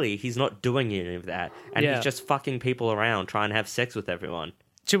 but really, he's not doing any of that. And he's just fucking people around trying to have sex with everyone.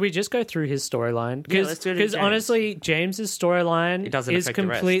 Should we just go through his storyline? Yeah, let's do it. Because honestly, James's storyline doesn't is affect the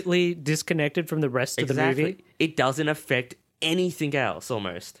rest. completely disconnected from the rest of the movie. It doesn't affect anything else,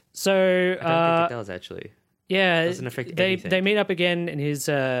 almost. So, I don't think it does, actually. yeah, It doesn't affect they anything. they meet up again in his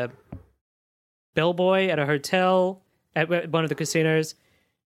bellboy at a hotel at one of the casinos.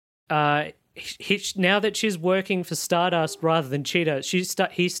 Now that she's working for Stardust rather than Cheetah,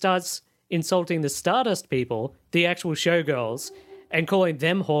 he starts insulting the Stardust people, the actual showgirls, and calling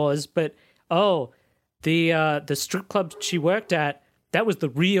them whores. But the strip club she worked at, that was the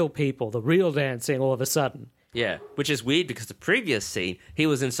real people, the real dancing. All of a sudden, Yeah, which is weird because the previous scene, he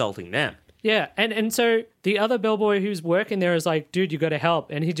was insulting them. yeah, and so the other bellboy who's working there is like, dude, you got to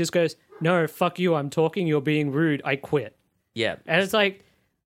help, and he just goes, no, fuck you, I'm talking, you're being rude, I quit. Yeah. And it's like,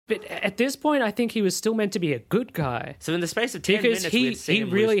 but at this point, I think he was still meant to be a good guy. So in the space of 10 Because minutes, we'd seen he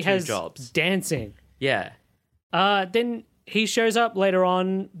him really lose two has jobs. dancing. Yeah. Then he shows up later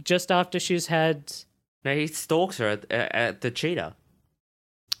on, just after she's had... No, he stalks her at the Cheetah.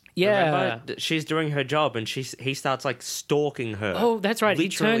 Yeah. Remember? She's doing her job and he starts like stalking her. Oh, that's right. He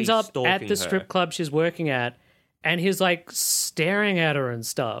Literally turns up at stalking the her. strip club she's working at, and he's like staring at her and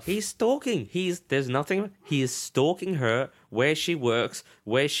stuff. He's stalking. There's nothing. He is stalking her where she works,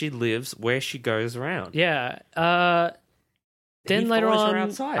 where she lives, where she goes around. Yeah. Then He later follows her on,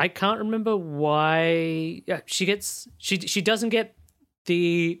 outside. I can't remember why she doesn't get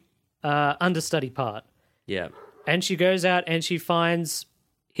the understudy part, Yeah. and she goes out and she finds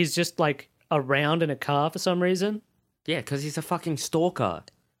he's just like around in a car for some reason. Yeah, because he's a fucking stalker.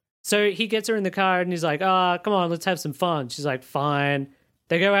 So he gets her in the car and he's like, come on, let's have some fun. She's like, fine.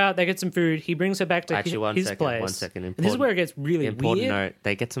 They go out, they get some food. He brings her back to Actually, his place. One second. And this is where it gets really Important weird. note.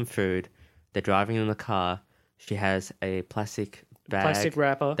 They get some food. They're driving in the car. She has a plastic bag. Plastic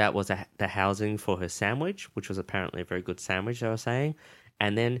wrapper. That was the housing for her sandwich, which was apparently a very good sandwich, they were saying.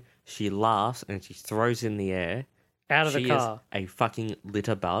 And then she laughs and she throws in the air. Out of the She car. is a fucking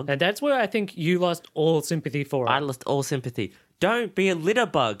litter bug. And that's where I think you lost all sympathy for it. I lost all sympathy. Don't be a litter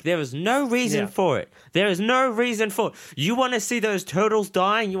bug. There is no reason Yeah. for it. There is no reason for it. You want to see those turtles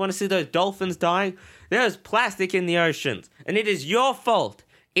dying? You want to see those dolphins dying? There is plastic in the oceans. And it is your fault.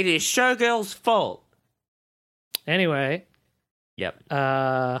 It is Showgirl's fault. Anyway, Yep.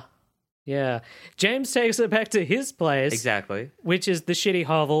 yeah. James takes her back to his place, Exactly. which is the shitty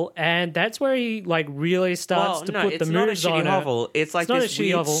hovel, and that's where he like really starts to put the moves it's not a on shitty her. hovel. It's like not a this shitty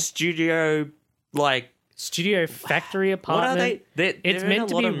weird hovel. studio, like... Studio factory What are apartment. they? It's they're in meant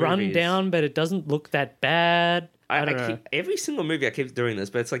to a lot be of run movies. down, but it doesn't look that bad. I don't know. Every single movie I keep doing this,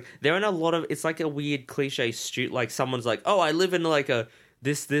 but it's like they're in a lot of. It's like a weird cliche like someone's like, oh, I live in like a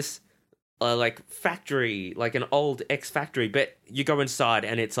this like factory, like an old ex-factory, but you go inside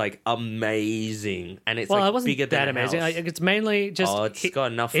and it's like amazing, and it's Well, like it wasn't bigger that than a amazing. house. It's mainly just It's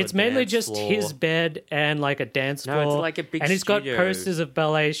got enough. It's for a mainly dance just floor. his bed and like a dance No, floor. it's like a big and he's got studio. posters of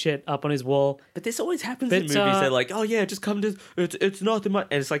ballet shit up on his wall. But this always happens But, in movies. They're like, oh yeah, just come to. It's nothing much,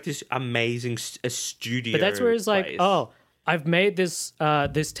 and it's like this amazing a studio. But that's where it's like, place. oh, I've made this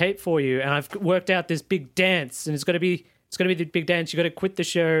this tape for you, and I've worked out this big dance, and it's got to be the big dance. You got to quit the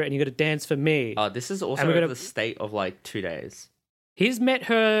show, and you got to dance for me. Oh, this is also we're gonna- the state of like 2 days. He's met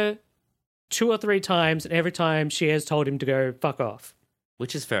her 2 or 3 times, and every time she has told him to go fuck off,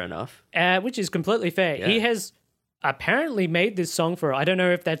 Which is fair enough. which is completely fair. Yeah. He has apparently made this song for her. I don't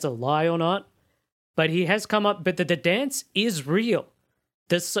know if that's a lie or not, but he has come up. But the dance is real.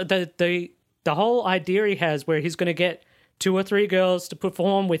 The whole idea he has, where he's going to get 2 or 3 girls to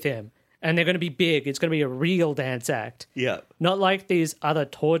perform with him, and they're going to be big. It's going to be a real dance act, Yeah. not like these other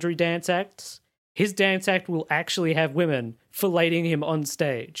tawdry dance acts. His dance act will actually have women filleting him on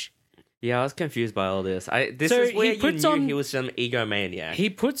stage. Yeah, I was confused by all this. This So is where he puts you knew on- he was some egomaniac. He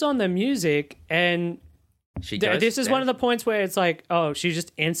puts on the music, and She goes this is there. one of the points where it's like, oh, she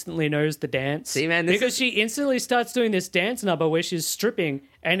just instantly knows the dance. See, man, this because is- she instantly starts doing this dance number where she's stripping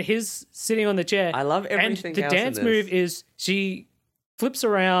and he's sitting on the chair. I love everything And the else in dance this. move is she flips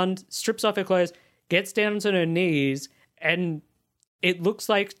around, strips off her clothes, gets down on her knees, and it looks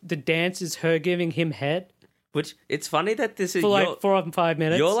like the dance is her giving him head Which it's funny that this is for like your, 4 or 5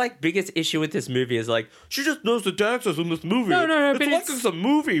 minutes. your like biggest issue with this movie is like she just knows the dancers in this movie. No, it's but like it's- it's a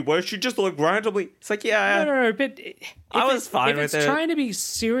movie where she just like randomly. It's like yeah, No, but I was fine if with it's it. trying to be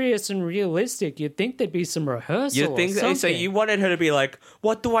serious and realistic, you'd think there'd be some rehearsal. you think or so? something. You wanted her to be like,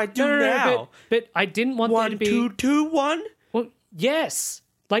 what do I do No, now? but I didn't want there 1, to be 2, 2, 1. Well, yes.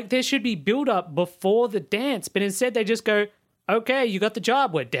 Like there should be build up before the dance, but instead they just go, okay, you got the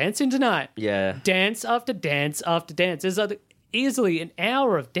job. We're dancing tonight. Yeah. Dance after dance after dance. There's easily an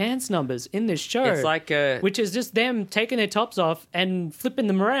hour of dance numbers in this show. It's like which is just them taking their tops off and flipping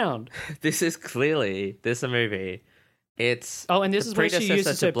them around. this is clearly a movie. It's Oh, and this the is where she predecessor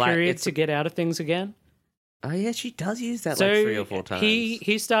uses to her Black- period it's- to get out of things again. Oh yeah, she does use that So like 3 or 4 times.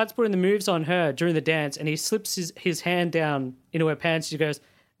 he starts putting the moves on her during the dance, and he slips his hand down into her pants. She goes,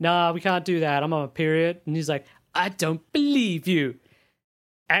 "Nah, we can't do that. I'm on a period." And he's like, "I don't believe you."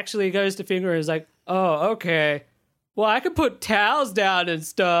 Actually goes to finger and is like, "Oh, okay. Well, I could put towels down and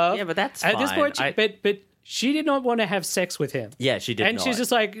stuff." Yeah, but that's at this fine. point. I- But she did not want to have sex with him, yeah, she did and not. she's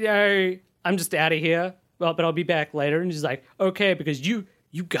just like, "No, I'm just out of here. Well, but I'll be back later." And she's like, "Okay, because you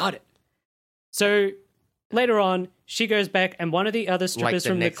got it." So later on, she goes back, and one of the other strippers the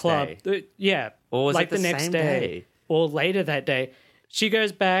from the next club, day. yeah, Or was like it the next same day, day? or later that day, she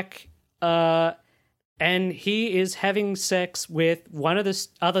goes back, and he is having sex with one of the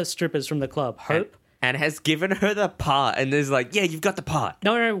other strippers from the club, Hope. and has given her the part, and is like, yeah, you've got the part.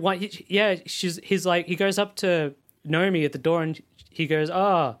 No, what? Yeah, he's like, he goes up to Naomi at the door, and he goes,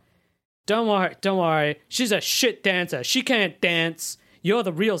 "Oh, don't worry, she's a shit dancer. She can't dance. You're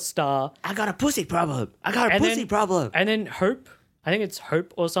the real star." I got a pussy problem. I got a And pussy then- problem. And then Hope, I think it's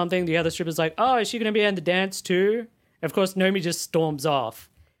Hope or something, the other stripper's like, "Oh, is she going to be in the dance too?" Of course, Naomi just storms off.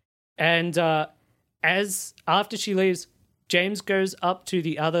 And after she leaves, James goes up to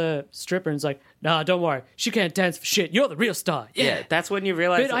the other stripper and is like, "Nah, don't worry. She can't dance for shit. You're the real star." Yeah. Yeah, that's when you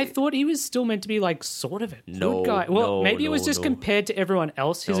realize. But I thought he was still meant to be like sort of a No, good guy. Well, no, maybe it was no, just no. compared to everyone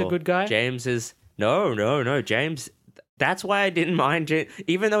else, he's a good guy. James is no. James. That's why I didn't mind James,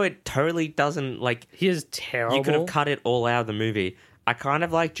 even though it totally doesn't like. He is terrible. You could have cut it all out of the movie. I kind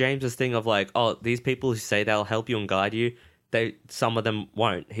of like James's thing of like, oh, these people who say they'll help you and guide you, some of them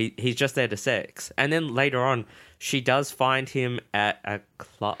won't. He's just there to sex. And then later on, she does find him at a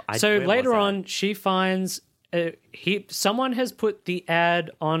club. So later on, she finds someone has put the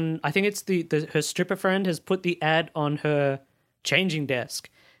ad on. I think it's her stripper friend has put the ad on her changing desk.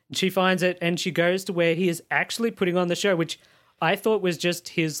 She finds it and she goes to where he is actually putting on the show, which I thought was just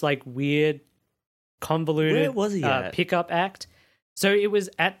his like weird, convoluted Where was he at? pickup act. So it was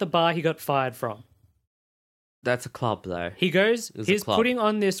at the bar he got fired from. That's a club though. He goes. was a He's club. putting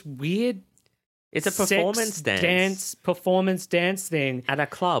on this weird. It's a performance performance dance thing at a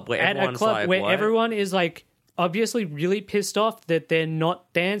club where at a everyone's club like, where what? everyone is like obviously really pissed off that they're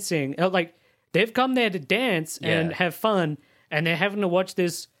not dancing. Like they've come there to dance and Yeah. have fun, and they're having to watch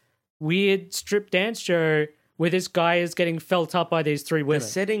this weird strip dance show where this guy is getting felt up by these 3 The women,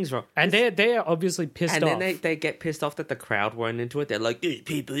 setting's wrong. and they're obviously pissed And off. then they get pissed off that the crowd weren't into it. They're like, these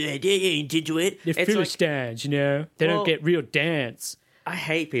people, they ain't into it. They're It's like, Philistines, you know. They Well- don't get real dance. I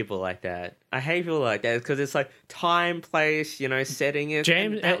hate people like that. Because it's like time, place, setting it.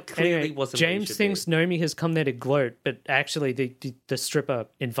 James and that clearly anyway, wasn't what it James should thinks be. Nomi has come there to gloat, but actually the stripper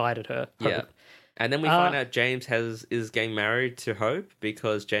invited her. Yeah. Hope. And then we find out James is getting married to Hope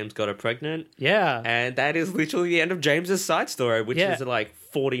because James got her pregnant. Yeah. And that is literally the end of James's side story, which Yeah. is like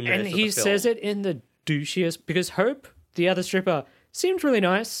 40 minutes And of he the film. says it in the douchiest, because Hope, the other stripper, seemed really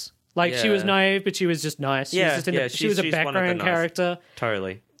nice. Like, she was Yeah. naive, but she was just nice. She was, just in she was a she's one of the background nice- character.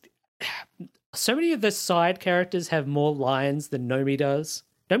 Totally. So many of the side characters have more lines than Nomi does.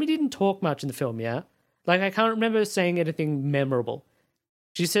 Nomi didn't talk much in the film, yeah? Like, I can't remember saying anything memorable.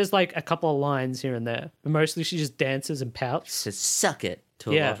 She says, like, a couple of lines here and there, but mostly she just dances and pouts. Says suck it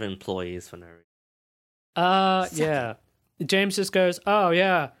to a Yeah. lot of employees for no reason. Yeah. James just goes, oh,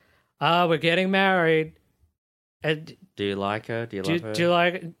 yeah, we're getting married. And Do you like her? Do you do, love her? do you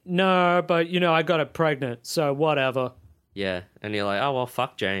like, no, but, I got her pregnant, so whatever. Yeah. And you're like, oh, well,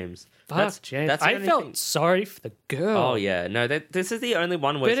 fuck James. Fuck James. That's the I only felt thing. sorry for the girl. Oh, yeah. No, this is the only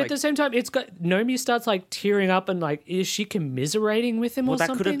one where But it's at like, the same time, it's got Nomi starts like tearing up and like, is she commiserating with him well, or that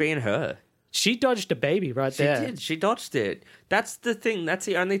something? could have been her. She dodged a baby right She there. did. She dodged it. That's the thing. That's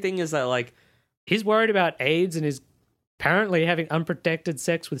the only thing is that, like, He's worried about AIDS and is apparently having unprotected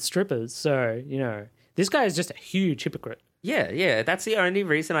sex with strippers. So, this guy is just a huge hypocrite. yeah. That's the only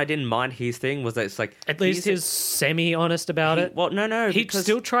reason I didn't mind his thing was that it's like, At least he's- he's semi-honest about it. Well, no. He because-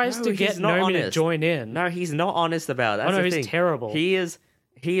 still tries no, to get he's not Nomi to honest. join in. No, he's not honest about it. That's no, the he's thing. terrible. He is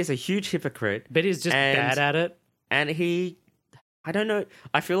a huge hypocrite. But he's just And- bad at it. And I don't know.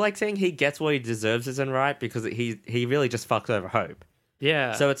 I feel like saying he gets what he deserves isn't right because he really just fucks over Hope.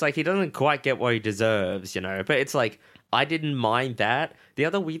 Yeah. So it's like he doesn't quite get what he deserves, But it's like I didn't mind that. The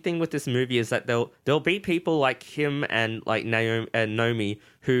other weird thing with this movie is that there'll be people like him and like Naomi and Nomi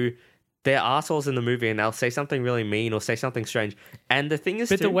who they're assholes in the movie and they'll say something really mean or say something strange. And the thing is,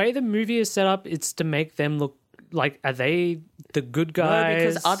 but too, the way the movie is set up, it's to make them look like, are they the good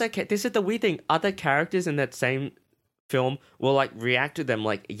guys? No, because this is the weird thing. Other characters in that same film will like react to them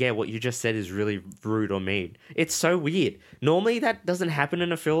like, yeah, what you just said is really rude or mean. It's so weird. Normally that doesn't happen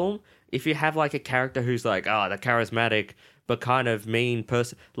in a film. If you have like a character who's like, the charismatic but kind of mean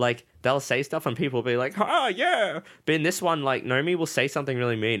person, like they'll say stuff and people will be like, oh yeah. But in this one, like Nomi will say something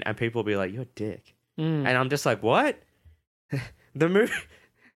really mean and people will be like, you're a dick. And I'm just like, what?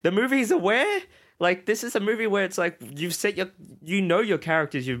 The movie's aware? Like this is a movie where it's like you've set your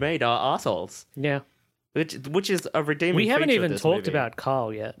characters you've made are assholes. Yeah. Which is a redeeming We haven't feature of even this talked movie. about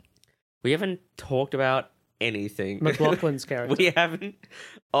Carl yet. We haven't talked about anything. McLaughlin's character. We haven't.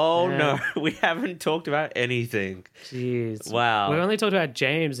 Oh Yeah. no, we haven't talked about anything. Jeez. Wow. We only talked about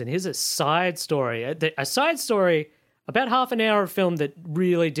James, and here's a side story. A side story, about half an hour of film that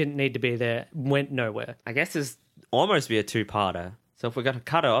really didn't need to be there, went nowhere. I guess this almost be a two-parter. So if we're going to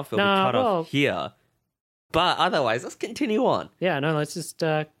cut it off, it'll Nah, be cut well- off here. But otherwise, let's continue on. Yeah, no, let's just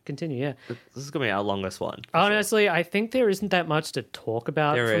continue, yeah. This is going to be our longest one. Honestly, I think there isn't that much to talk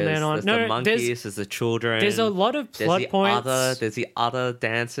about There from is. then on. There's No, the monkeys, there's the children. there's a lot of There's plot the points. There's the other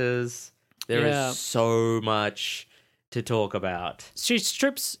dancers. There is Yeah. so much to talk about. She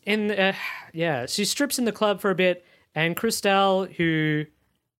strips in she strips in the club for a bit, and Christelle, who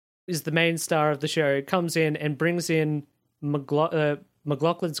is the main star of the show, comes in and brings in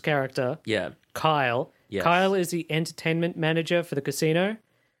McLaughlin's character, Yeah. Kyle. Yes. Kyle is the entertainment manager for the casino,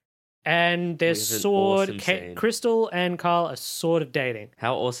 and they're Which is an awesome scene. Crystal and Kyle are sort of dating.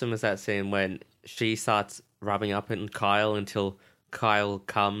 How awesome is that scene when she starts rubbing up on Kyle until Kyle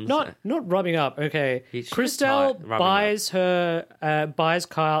comes? Not rubbing up. Okay, She just Christelle rubbing buys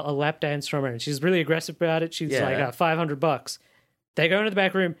Kyle a lap dance from her, and she's really aggressive about it. She's Yeah. like $500. They go into the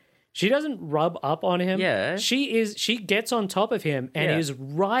back room. She doesn't rub up on him. Yeah. She gets on top of him and Yeah. is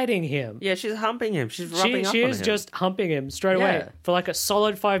riding him. Yeah, she's humping him. She's rubbing up She on is him. just humping him straight away Yeah. for like a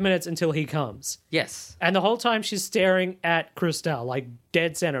solid 5 minutes until he comes. Yes. And the whole time she's staring at Christelle, like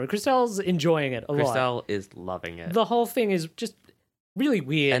dead center. And Christelle's enjoying it a lot. Christelle is loving it. The whole thing is just really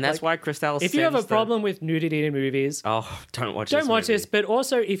weird. And that's Like, why Christelle if you have a sends the- problem with nudity in movies, Oh, don't watch don't watch movie. this. But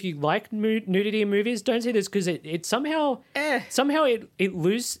also, if you like nudity in movies, don't see this because it somehow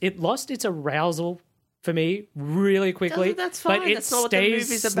it lost its arousal for me really quickly. That's But fine. it That's not what the stays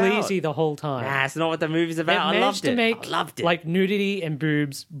movie's about. sleazy the whole time. Nah, it's not what the movie's It about. I managed loved to it. make I loved it. like nudity and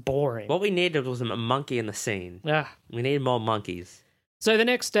boobs boring. What we needed was a monkey in the scene. Ah. We need more monkeys. So the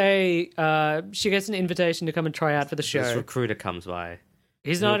next day, she gets an invitation to come and try out for the This show. recruiter comes by.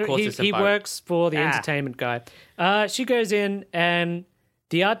 He's And not. of course He, it's a he boat. works for the Ah. entertainment guy. She goes in, and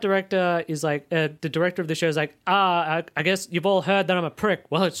the art director is like, the director of the show is like, I guess you've all heard that I'm a prick.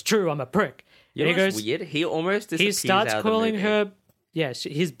 Well, it's true, I'm a prick. You And know he what's goes, weird? He almost disappears he starts out of the calling movie. her Yeah,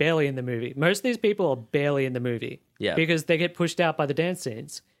 he's barely in the movie. Most of these people are barely in the movie. Yeah. Because they get pushed out by the dance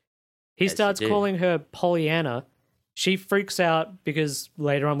scenes. He Yes, starts you do. calling her Pollyanna. She freaks out because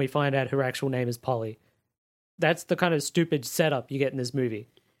later on we find out her actual name is Polly. That's the kind of stupid setup you get in this movie.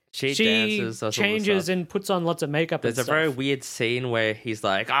 She She dances, does all this changes stuff. and puts on lots of makeup There's and a stuff. very weird scene where he's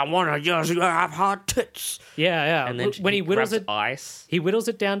like, I want to just have hard tits. Yeah. And then When he whittles grabs it, ice. he whittles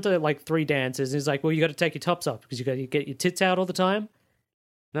it down to like 3 dances. And he's like, well, you got to take your tops off because you got to get your tits out all the time.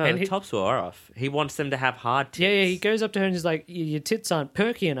 No, and the he- tops were off. He wants them to have hard tits. Yeah, he goes up to her and he's like, your tits aren't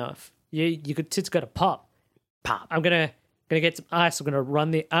perky enough. Your tits got to pop. Pop. I'm gonna get some ice. I'm gonna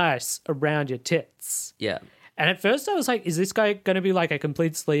run the ice around your tits. Yeah. And at first I was like, is this guy gonna be like a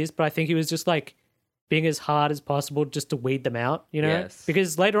complete sleaze? But I think he was just like being as hard as possible just to weed them out, you know? Yes.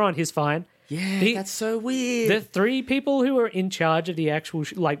 Because later on he's fine. Yeah, that's so weird. The 3 people who are in charge of the actual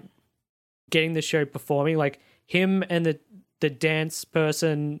like getting the show performing, like him and the dance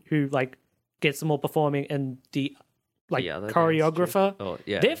person who like gets them all performing, and the like The other dance choreographer, chick? Oh,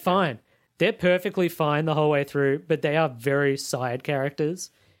 yeah, they're okay. fine. They're perfectly fine the whole way through, but they are very side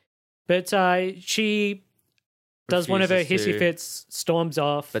characters. But she does one of her Refuses hissy to- fits, storms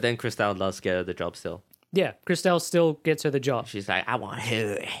off. But then Christelle does get her the job still. Yeah, Christelle still gets her the job. She's like, I want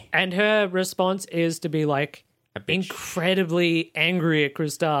her. And her response is to be like A bitch. incredibly angry at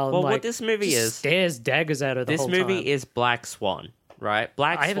Christelle. and, Well, like, what this movie just is, stares daggers at her the this whole movie time. is Black Swan, right?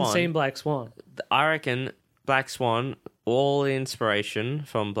 Black Swan. I haven't seen Black Swan. I reckon Black Swan, all the inspiration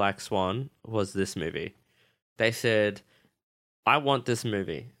from Black Swan was this movie. They said, I want this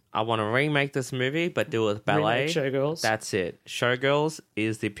movie. I want to remake this movie, but do it with ballet. Remake Showgirls. That's it. Showgirls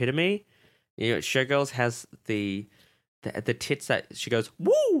is the epitome. You know, Showgirls has the tits that she goes,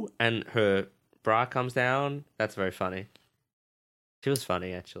 woo! And her bra comes down. That's very funny. She was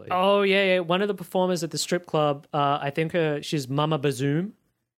funny, actually. Oh yeah. One of the performers at the strip club, I think she's Mama Bazoom.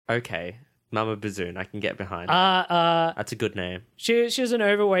 Okay. Mama Bazoon, I can get behind. That's a good name. She's an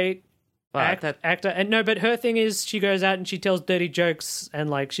overweight But that, actor, and no, but her thing is she goes out and she tells dirty jokes and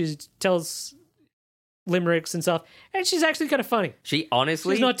like she tells limericks and stuff, and she's actually kind of funny. she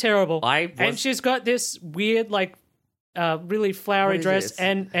honestly, She's not terrible. I and was- she's got this weird like really flowery What is dress, this?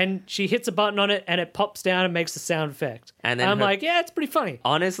 and she hits a button on it and it pops down and makes a sound effect. And then I'm her- like, yeah, it's pretty funny.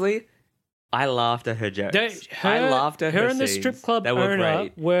 honestly, I laughed at her jokes. Her, I laughed at her and the scenes. strip club They were owner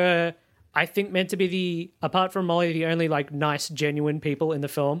great. were, I think, meant to be apart from Molly, the only like nice, genuine people in the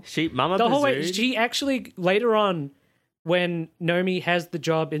film. Mama The whole way, Bazoon- she actually later on, when Nomi has the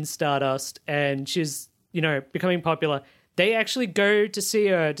job in Stardust and she's becoming popular, they actually go to see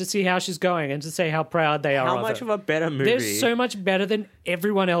her to see how she's going and to say how proud they are. How of much her. of a better movie? They're so much better than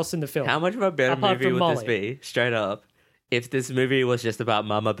everyone else in the film. How much of a better Apart movie from would this Molly. be? Straight up, if this movie was just about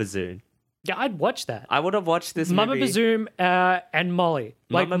Mama Bazoon, Yeah, I'd watch that. I would have watched this Mama movie Bazoom and Molly.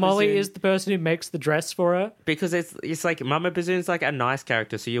 Like Mama Molly Bazoom- is the person who makes the dress for her. because it's like Mama Bazoon's like a nice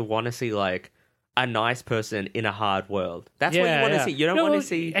character, so you want to see like a nice person in a hard world. That's what you want to see. You don't want to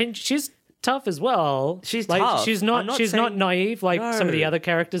see. And she's tough as well. She's like, tough. She's I'm not. not She's not saying- naive like some of the No. other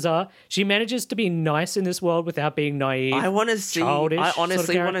characters are. She manages to be nice in this world without being naive. I want to see. childish I sort of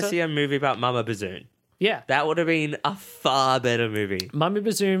honestly want to character. see a movie about Mama Bazoon. Yeah. That would have been a far better movie. Mummy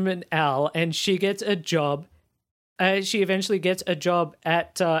Bazoom and Al, and she gets a job. She eventually gets a job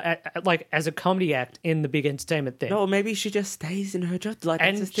at like as a comedy act in the big entertainment thing. No, maybe she just stays in her job. Like that's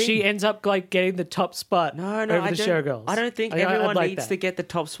and the thing. she ends up like getting the top spot No, over I the don't, showgirls. I don't think I'd everyone like needs that. to get the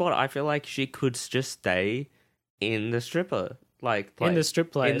top spot. I feel like she could just stay in the stripper, like In place, the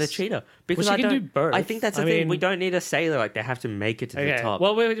strip place. in the cheetah. Because she I can do don't- both. I think that's the I thing. mean- We don't need to say like they have to make it to the Okay. top.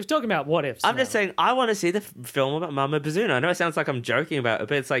 Well, we're talking about what ifs. I'm now. just saying, I want to see the film about Mama Bazoon. I know it sounds like I'm joking about it,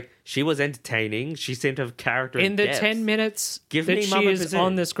 but it's like she was entertaining. She seemed to have character in the depth. 10 minutes Give that me she Mama is Bazoon.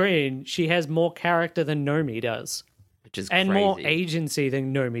 on the screen, she has more character than Nomi does, which is and crazy. more agency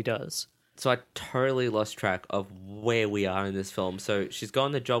than Nomi does. So I totally lost track of where we are in this film. So she's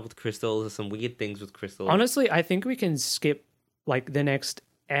gotten the job with Crystal. There's some weird things with Crystal. Honestly, I think we can skip like the next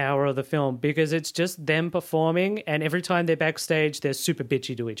hour of the film because it's just them performing, and every time they're backstage, they're super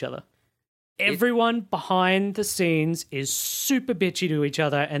bitchy to each other. Everyone behind the scenes is super bitchy to each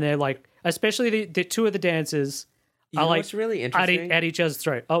other, and they're like, especially the 2 of the dancers You are know like what's really at, interesting? at each other's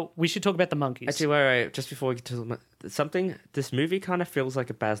throat. Oh, we should talk about the monkeys. Actually, wait. Just before we get to something, this movie kind of feels like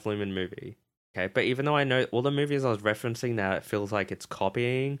a Baz Luhrmann movie. Okay, but even though I know all the movies I was referencing now, it feels like it's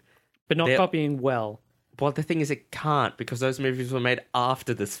copying. but not they're- copying well. Well, the thing is, it can't because those movies were made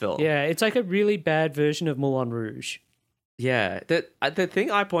after this film. Yeah, it's like a really bad version of Moulin Rouge. Yeah. The thing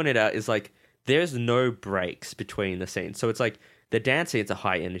I pointed out is like there's no breaks between the scenes. So it's like the dance scenes are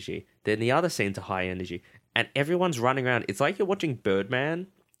high energy, then the other scenes are high energy. and everyone's running around. It's like you're watching Birdman,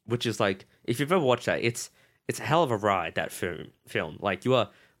 which is like, if you've ever watched that, it's a hell of a ride, that film. Like, you are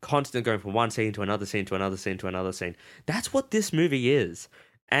constantly going from one scene to another scene to another scene to another scene. That's what this movie is.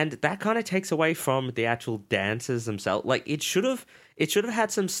 And that kind of takes away from the actual dances themselves. Like, it should have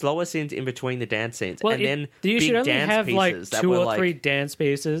had some slower scenes in between the dance scenes, and then you big should only dance have like pieces that 2 were or like, 3 dance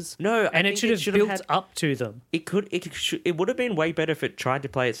pieces. No, and it should have built up to them. It would have been way better if it tried to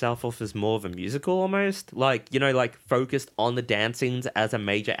play itself off as more of a musical almost, like, you know, like focused on the dancings as a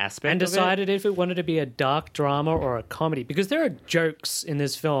major aspect, And decided if it wanted to be a dark drama or a comedy, because there are jokes in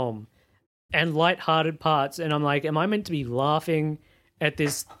this film and lighthearted parts, and I'm like, am I meant to be laughing at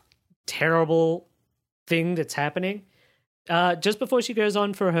this terrible thing that's happening? Just before she goes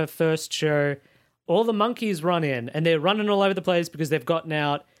on for her first show, all the monkeys run in, and they're running all over the place because they've gotten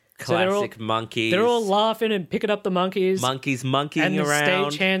out. Classic monkeys. They're all laughing and picking up the monkeys. Monkeys monkeying and the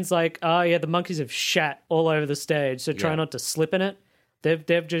around. stagehand's like, oh yeah, the monkeys have shat all over the stage, so try Yeah. not to slip in it.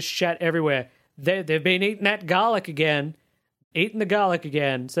 They've just shat everywhere. They've been eating that garlic again. Eating the garlic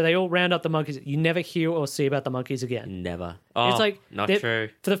again, so they all round up the monkeys. You never hear or see about the monkeys again. Never. Oh, It's like not they're- true.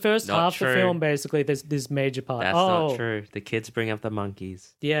 For the first Not half of true. the film, basically, there's this major part. That's not true. The kids bring up the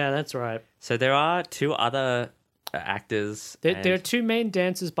monkeys. Yeah, that's right. So there are 2 other actors. There are 2 main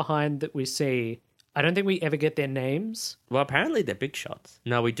dancers behind that we see. I don't think we ever get their names. Well, apparently they're big shots.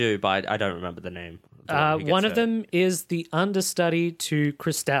 No, we do, but I don't remember the name. The who gets One of hurt. them is the understudy to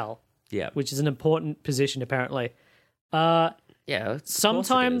Christelle, Yeah. which is an important position apparently. Yeah. of course it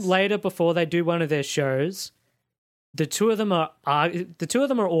Sometime is. later, before they do one of their shows, the two of them are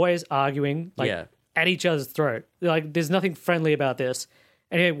always arguing, like Yeah. at each other's throat. Like, there's nothing friendly about this.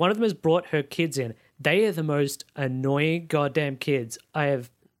 Anyway, one of them has brought her kids in. They are the most annoying goddamn kids I have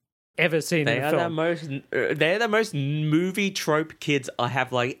ever seen They in a are film. they're the most movie trope kids I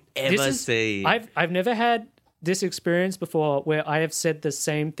have like ever seen. I've never had this experience before where I have said the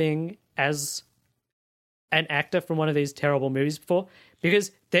same thing as an actor from one of these terrible movies before,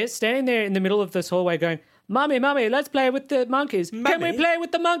 because they're standing there in the middle of this hallway going, Mummy, let's play with the monkeys. Can we Mummy? play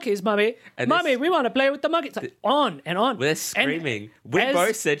with the monkeys, Mummy? And Mummy, this- we want to play with the monkeys. Like, on and on. We're screaming. We as-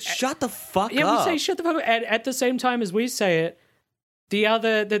 both said, "Shut the fuck Yeah, up." we say shut the fuck up. And at the same time as we say it, the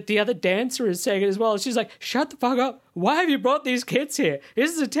other dancer is saying it as well. She's like, shut the fuck up. Why have you brought these kids here?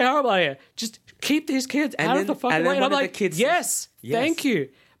 This is a terrible idea. Just keep these kids out of the fucking and then way. And I'm one of the like, kids yes, Yes. thank you.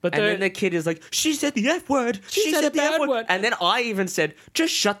 But And then the kid is like, "She said the F word. She said a the bad F word." word. And then I even said,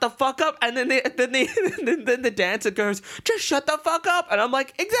 "Just shut the fuck up." And then then the dancer goes, "Just shut the fuck up." And I'm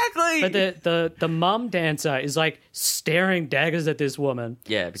like, "Exactly." But the mum dancer is like staring daggers at this woman.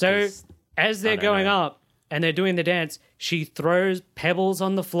 Yeah, So because- as they're don't going know. up and they're doing the dance, she throws pebbles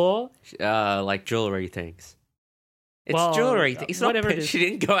on the floor. Like jewelry things. It's Well, jewelry. It's not. whatever it is. She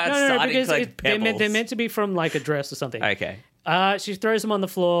didn't go No, outside no, and because collect pebbles. they're meant to be from like a dress or something. Okay. She throws them on the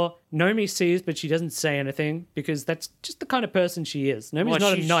floor. Nomi sees, but she doesn't say anything because that's just the kind of person she is. Nomi's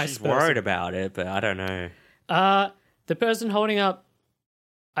not a nice she's person. worried about it, but I don't know. The person holding up,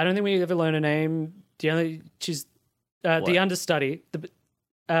 I don't think we ever learn her name. She's the understudy.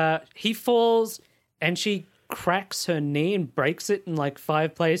 He falls and she cracks her knee and breaks it in like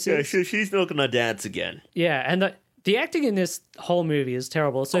 5 places. she's not gonna dance again. Yeah, and the acting in this whole movie is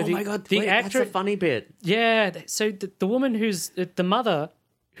terrible. So Oh my god! the Wait, actor, that's a funny bit. yeah. So the woman who's the mother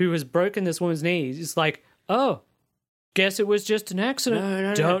who has broken this woman's knees is like, oh, guess it was just an accident.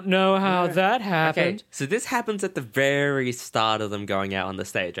 No. Don't know how that happened. Okay, so this happens at the very start of them going out on the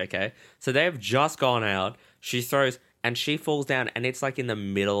stage, okay? So they've just gone out, she throws, and she falls down, and it's like in the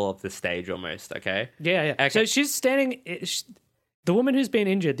middle of the stage almost, okay? Yeah. Okay. So she's standing. The woman who's been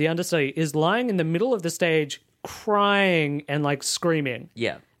injured, the understudy, is lying in the middle of the stage, crying and like screaming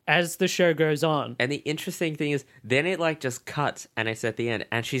Yeah. as the show goes on. And the interesting thing is, then it like just cuts, and it's at the end,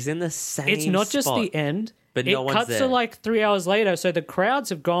 and she's in the same It's not just spot. the end. But it no one's cuts there. to like 3 hours later, so the crowds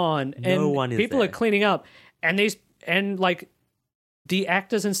have gone and No one is people there. are cleaning up, and like the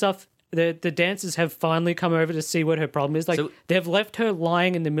actors and stuff. The dancers have finally come over to see what her problem is. Like, So- they've left her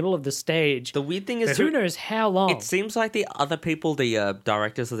lying in the middle of the stage. The weird thing is, for who knows how long? it seems like the other people, the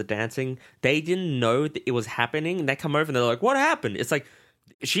directors of the dancing, they didn't know that it was happening, and they come over and they're like, "What happened?" It's like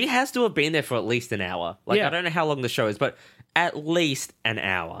she has to have been there for at least an hour. Like, Yeah. I don't know how long the show is, but at least an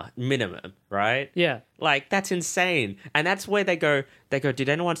hour minimum, right? Yeah. Like, that's insane. And that's where they go, "Did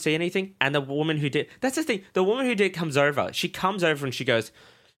anyone see anything?" And the woman who did, that's the thing, the woman who did comes over. She comes over and she goes,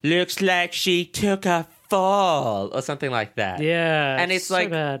 "Looks like she took a fall," or something like that. Yeah. And it's so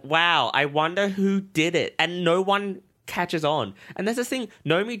like, bad. wow, I wonder who did it. And no one catches on. And that's the thing.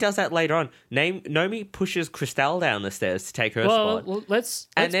 Nomi does that later on. Nomi pushes Cristal down the stairs to take her spot. Well, let's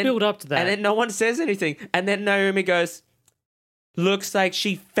then, build up to that. And then no one says anything. And then Naomi goes, looks like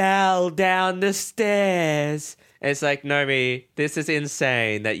she fell down the stairs. And it's like, Nomi, this is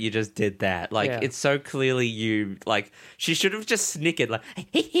insane that you just did that. Like, it's so clearly you. Like, she should have just snickered, like,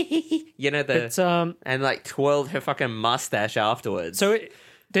 you know, and like twirled her fucking mustache afterwards. So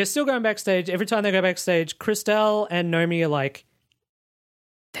they're still going backstage. Every time they go backstage, Cristal and Nomi are like,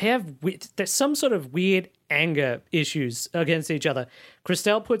 there's some sort of weird anger issues against each other.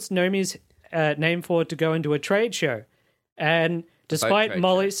 Cristal puts Nomi's name forward to go into a trade show. And despite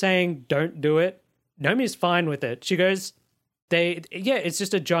Molly saying, don't do it, Nomi's fine with it. She goes, it's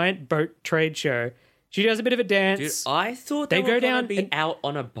just a giant boat trade show. She does a bit of a dance. Dude, I thought they were going to be out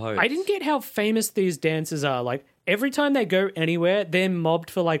on a boat. I didn't get how famous these dancers are. Like, every time they go anywhere, they're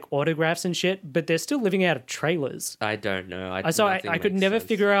mobbed for, like, autographs and shit, but they're still living out of trailers. I don't know. I could never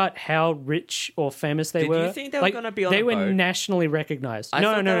figure out how rich or famous they were. Did you think they were going to be on a boat? They were nationally recognized. I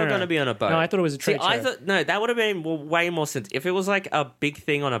thought they were going to be on a boat. No, I thought it was a trade show. That would have been way more sense. If it was, like, a big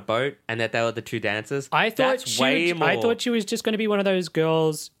thing on a boat and that they were the two dancers, I thought she was just going to be one of those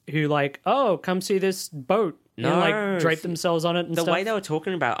girls who, like, oh, come see this boat. No, and, like, drape themselves on it and the stuff. The way they were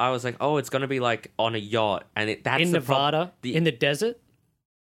talking about, I was like, oh, it's going to be like on a yacht, and that's in Nevada, in the desert.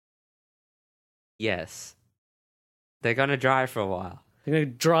 Yes, they're going to drive for a while. They're going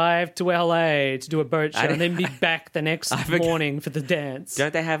to drive to LA to do a boat show, and then be back the next morning for the dance.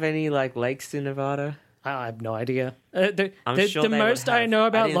 Don't they have any like lakes in Nevada? I have no idea. The sure most I know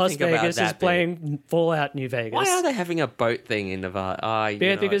about Las Vegas is playing Fallout New Vegas. Why are they having a boat thing in Nevada?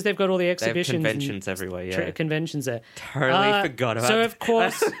 Because they've got all the exhibitions. They have conventions everywhere, yeah. Conventions there. Totally forgot about that. So, of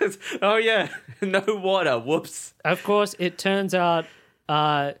course... oh, yeah. No water. Whoops. Of course, it turns out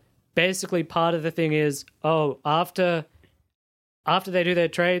basically part of the thing is, after they do their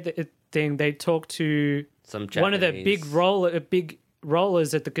trade thing, they talk to one of the big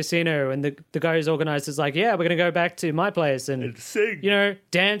rollers at the casino, and the guy who's organized is like, yeah, we're going to go back to my place and sing,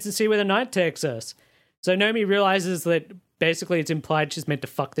 dance and see where the night takes us. So Nomi realizes that basically it's implied she's meant to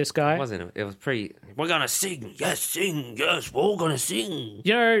fuck this guy. It was pretty, we're going to sing, yes, we're all going to sing.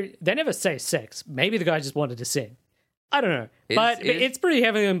 They never say sex. Maybe the guy just wanted to sing. I don't know. But it's pretty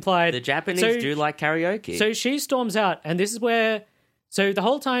heavily implied. The Japanese do like karaoke. So she storms out, and this is where... So the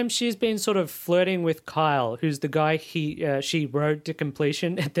whole time she's been sort of flirting with Kyle, who's the guy she rode to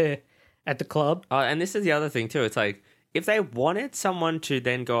completion at the club. Oh, and this is the other thing too. It's like, if they wanted someone to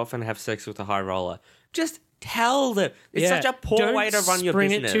then go off and have sex with a high roller, just tell them. It's such a poor way to run your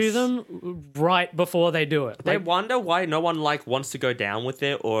business. Spring it to them right before they do it. They wonder why no one wants to go down with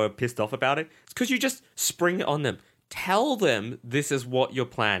it or pissed off about it. It's because you just spring it on them. Tell them this is what you're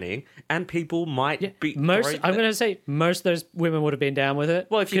planning, and people might be... I'm going to say most of those women would have been down with it.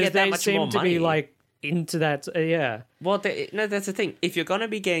 Well, if you get that much more money... Because they seem to be, like, into that, yeah. Well, that's the thing. If you're going to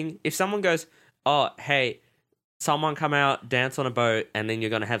be getting... If someone goes, oh, hey, someone come out, dance on a boat, and then you're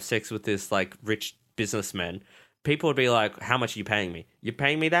going to have sex with this, like, rich businessman, people would be like, how much are you paying me? You're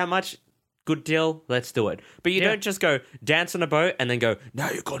paying me that much? Good deal, let's do it. But you don't just go dance on a boat and then go,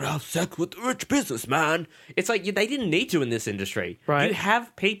 now you're going to have sex with the rich businessman. It's like they didn't need to in this industry. Right. You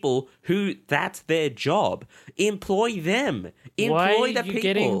have people who that's their job. Employ them. Employ Why are the you people.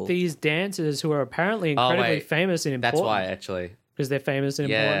 Getting these dancers who are apparently incredibly famous and important? That's why, actually. Because they're famous and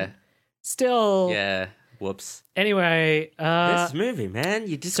important. Still. Yeah. Whoops. Anyway. This movie, man.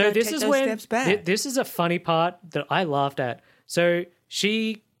 You just gotta take those steps back. This is a funny part that I laughed at. So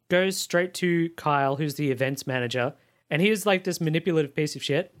she... goes straight to Kyle, who's the events manager, and he's like this manipulative piece of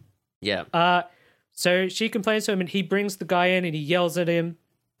shit. Yeah. So she complains to him, and he brings the guy in, and he yells at him,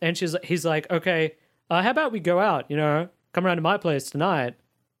 and he's like, okay, how about we go out, come around to my place tonight.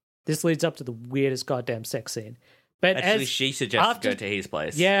 This leads up to the weirdest goddamn sex scene. But actually, she suggests go to his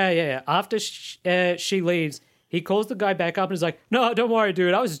place. Yeah. After she leaves, he calls the guy back up and is like, no, don't worry,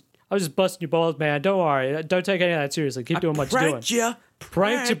 dude. I was just busting your balls, man. Don't worry. Don't take any of that seriously. Keep doing what you're doing.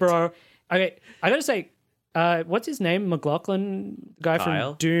 Pranked you, bro. Okay, I gotta say, what's his name? McLaughlin, the guy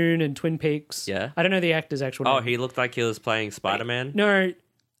Kyle? from Dune and Twin Peaks. Yeah. I don't know the actor's actual name. Oh, he looked like he was playing Spider-Man? No.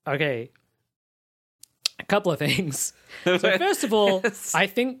 Okay. A couple of things. So first of all, I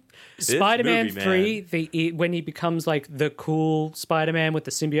think Spider-Man 3, when he becomes like the cool Spider-Man with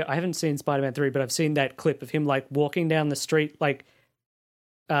the symbiote. I haven't seen Spider-Man 3, but I've seen that clip of him like walking down the street like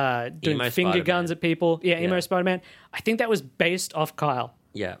doing emo finger Spider-Man. guns at people. Yeah, emo Spider-Man. I think that was based off Kyle.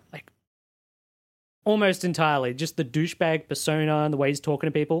 Yeah. Like, almost entirely. Just the douchebag persona and the way he's talking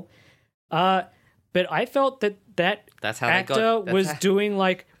to people. but I felt that That's how they actor got- that's was how- doing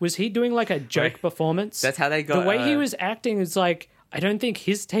like, was he doing like a joke Right. performance? That's how they got the way he was acting is like, I don't think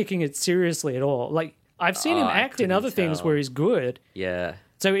he's taking it seriously at all. Like, I've seen him I act in couldn't other things tell. where he's good. Yeah.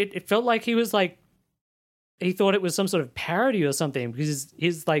 So it felt like he was like, he thought it was some sort of parody or something because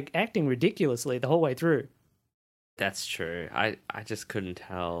he's like acting ridiculously the whole way through. That's true. I just couldn't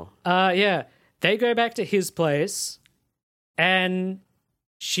tell. Yeah. They go back to his place and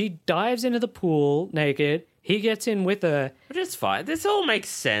she dives into the pool naked. He gets in with her. Which is fine. This all makes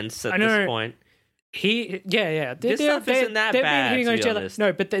sense at I know. this point. Yeah. This stuff isn't that they've been bad, hitting to on be each other. honest.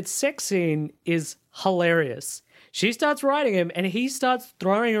 No, but that sex scene is hilarious. She starts riding him and he starts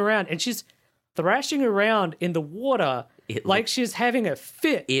throwing around and she's thrashing around in the water It like look- she's having a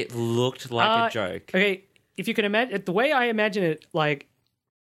fit. It looked like a joke. Okay, if you can imagine the way I imagine it, like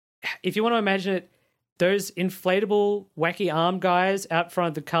if you want to imagine it, those inflatable wacky arm guys out front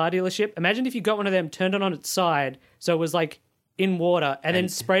of the car dealership. Imagine if you got one of them, turned it on its side, so it was like in water, and then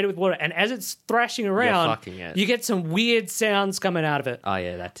sprayed it with water. And as it's thrashing around, fucking it. you get some weird sounds coming out of it. Oh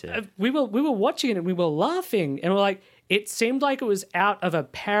yeah, that too. We were watching it and we were laughing and we're like, it seemed like it was out of a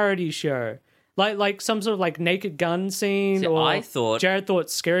parody show. Like some sort of like Naked Gun scene, See, or I thought- Jared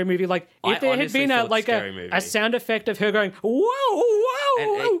thought Scary Movie. Like I if there had honestly been a thought like Scary Movie. a sound effect of her going whoa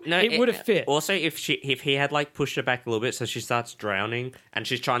whoa, it would have fit. Also, if he had like pushed her back a little bit, so she starts drowning and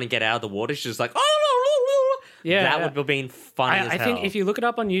she's trying to get out of the water, she's like, Yeah, that yeah. would have been funny as I hell. think if you look it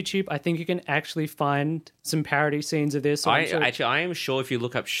up on YouTube, I think you can actually find some parody scenes of this. I am sure if you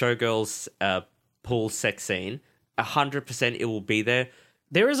look up Showgirl's pool sex scene, 100% it will be there.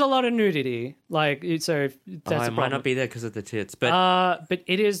 there is a lot of nudity, like so that's a It might problem. not be there because of the tits, but But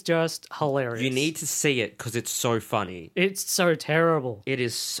it is just hilarious. you need to see it because it's so funny. It's so terrible. It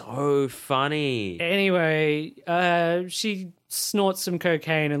is so funny. Anyway, she snorts some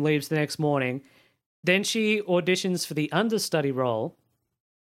cocaine and leaves the next morning. Then she auditions for the understudy role.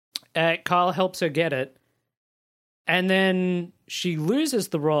 Kyle helps her get it. And then she loses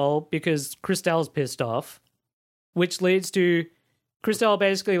the role because Christelle's pissed off, which leads to Christelle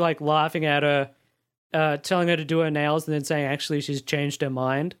basically like laughing at her, telling her to do her nails and then saying actually she's changed her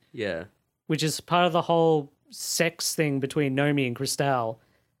mind, Yeah. which is part of the whole sex thing between Nomi and Christelle.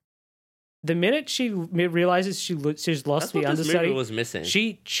 The minute she realizes she's lost That's the what this understudy, movie was missing.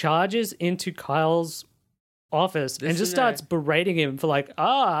 she charges into Kyle's office and just Listen, starts berating him for like,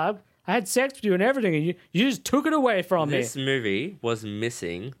 I had sex with you and everything, and you just took it away from me. This movie was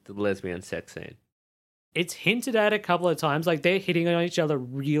missing the lesbian sex scene. It's hinted at a couple of times, like they're hitting on each other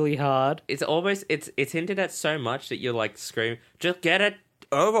really hard. It's almost it's hinted at so much that you're like screaming, just get it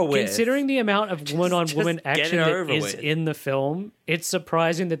over with. Considering the amount of woman-on-woman just get action it that over is with. in the film, it's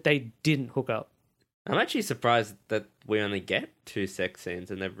surprising that they didn't hook up. I'm actually surprised that we only get 2 sex scenes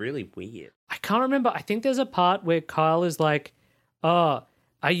and they're really weird. I can't remember. I think there's a part where Kyle is like, "Oh,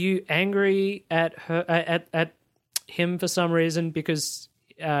 are you angry at her at him for some reason because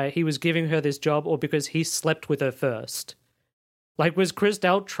he was giving her this job or because he slept with her first?" Like, was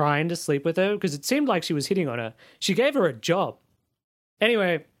Christelle trying to sleep with her? Because it seemed like she was hitting on her. She gave her a job.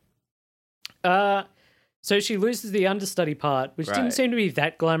 Anyway, so she loses the understudy part, which didn't Right. seem to be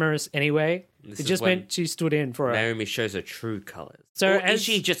that glamorous anyway. This It is just when meant she stood in for her. Naomi shows her true colors. So Or as- is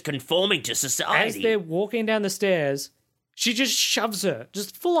she just conforming to As society? they're walking down the stairs, she just shoves her,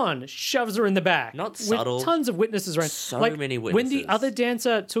 just full on shoves her in the back. Not with subtle. tons of witnesses around. So like, many When witnesses. the other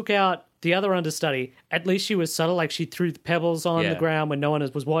dancer took out the other understudy, at least she was subtle. Like she threw the pebbles on Yeah. the ground when no one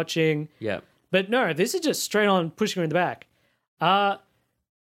was watching. Yeah. But no, this is just straight on pushing her in the back.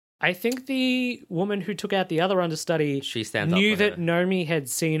 I think the woman who took out the other understudy She stands up knew for that her. Nomi had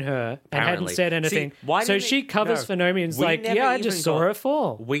seen her and hadn't Apparently. said See, anything. why So didn't she it- covers no. for Nomi and's We like, never yeah, I even just saw got- her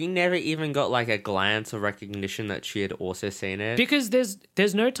fall. We never even got like a glance of recognition that she had also seen it. Because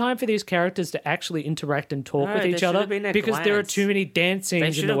there's no time for these characters to actually interact and talk No, with there each should other have been a because there are glance. too many dance they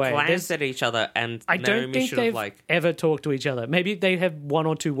scenes in should the have way. glanced at each other, and I don't Naomi think should they've have like ever talked to each other. Maybe they have one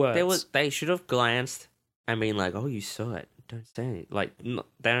or two words. they should have glanced and been like, "Oh, you saw it." Don't say it. Like they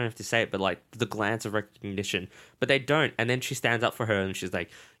don't have to say it, but like the glance of recognition. But they don't. And then she stands up for her and she's like,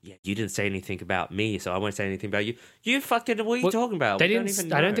 "Yeah, you didn't say anything about me, so I won't say anything about you. You fucking what are you Well, talking about? They We didn't. Don't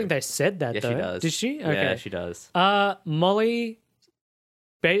even I don't know." think they said that Yeah, though. she does. Did she? Yeah, Okay. she does. Molly.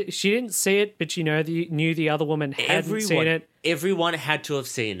 She didn't see it, but she knew the other woman hadn't seen it. Everyone had to have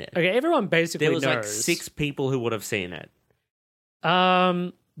seen it. Okay, everyone basically There was knows. like 6 people who would have seen it.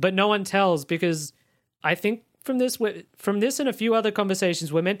 But no one tells because I think from this and a few other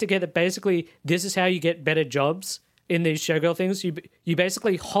conversations, we're meant to get that basically this is how you get better jobs in these showgirl things. You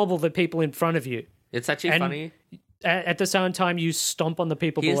basically hobble the people in front of you. It's actually And funny. at the same time you stomp on the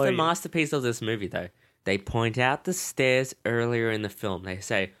people Here's below the you. masterpiece of this movie, though. They point out the stairs earlier in the film. They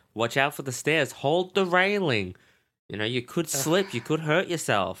say, watch out for the stairs. Hold the railing. You know, you could slip. You could hurt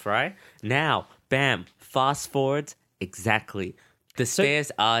yourself, right? Now, bam, fast forwards. Exactly. The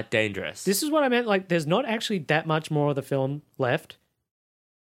stairs are dangerous. This is what I meant. Like, there's not actually that much more of the film left.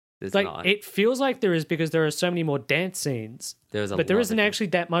 There's Like, not. it feels like there is because there are so many more dance scenes. There's a But there lot isn't of- actually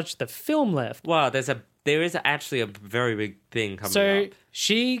that much the film left. Well, there is actually a very big thing coming So up.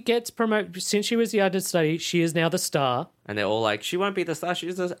 she gets promoted. Since she was the understudy, she is now the star. And they're all like, she won't be the star,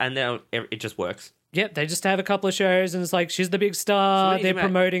 she's the... And then it just works. Yep, they just have a couple of shows, and it's like she's the big star. So They're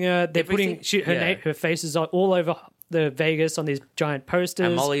promoting her. They're putting everything- her yeah. her face is all over the Vegas on these giant posters.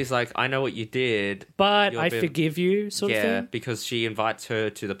 And Molly's like, I know what you did. but You're I a bit- forgive you, sort of Yeah, thing. because she invites her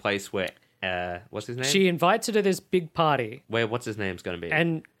to the place where... what's his name? She invites her to this big party, Where what's his name's going to be?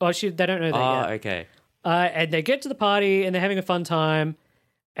 and they don't know that oh, yet. okay. And they get to the party, and they're having a fun time.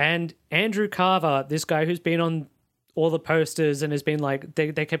 And Andrew Carver, this guy who's been on all the posters and has been like,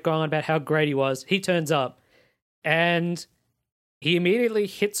 they kept going on about how great he was. He turns up, and he immediately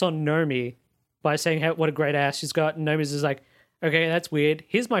hits on Nomi by saying what a great ass she's got. And Nomi's is like, okay, that's weird.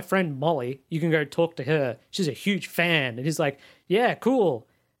 Here's my friend Molly. You can go talk to her. She's a huge fan. And he's like, yeah, cool.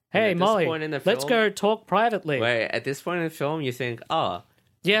 Hey, at this Molly, point in the let's film- go talk privately. Wait, at this point in the film, you think,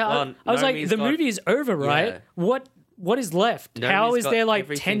 Yeah, well, I was like, Nomi's the got- movie is over, right? Yeah. What is left? How Nomi's is got there like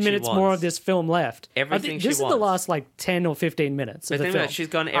everything 10 she minutes more wants. of this film left? Everything this she is the wants. last like 10 or 15 minutes of but the think film. about it, she's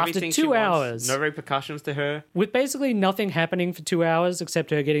gotten everything After 2 she wants. hours, No repercussions to her. with basically nothing happening for 2 hours except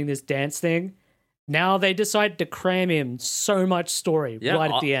her getting this dance thing. Now they decide to cram in so much story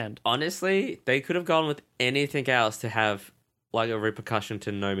right at the end. Honestly, they could have gone with anything else to have like a repercussion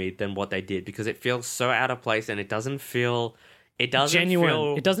to Nomi than what they did, because it feels so out of place and it doesn't feel Genuine.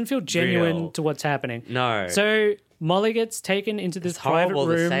 feel It doesn't feel genuine real. to what's happening. No. So Molly gets taken into this private horrible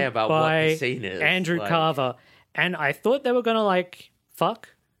to room say about what by the scene is, Andrew like- Carver, and I thought they were gonna like fuck,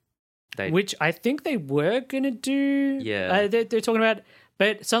 They- which I think they were gonna do. Yeah. They're talking about,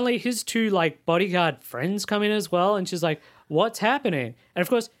 but suddenly his two like bodyguard friends come in as well, and she's like, "What's happening?" And of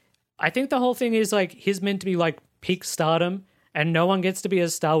course, I think the whole thing is like he's meant to be like peak stardom, and no one gets to be a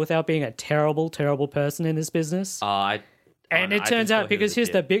star without being a terrible, terrible person in this business. And it turns out because he's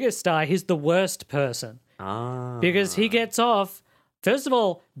the biggest star, he's the worst person. Because he gets off, first of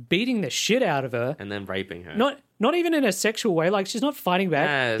all, beating the shit out of her. and then raping her. Not even in a sexual way, like she's not fighting back.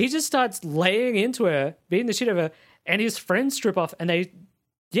 Yes. He just starts laying into her, beating the shit out of her, and his friends strip off and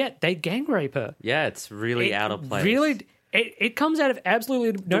they gang rape her. Yeah, it's really out of place. Really, it comes out of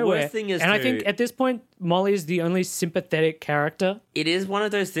absolutely nowhere. worst thing is and I too- think at this point, Molly is the only sympathetic character. It is one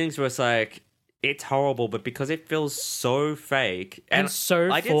of those things where it's like, it's horrible, but because it feels so fake And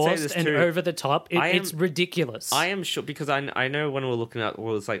so I did say forced this and too. over the top, I am- it's ridiculous. I am sure, because I know when we're looking at,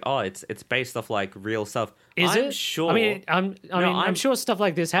 well, it's like, oh, it's based off like real stuff. Is I'm it? sure. I mean, I'm I'm- sure stuff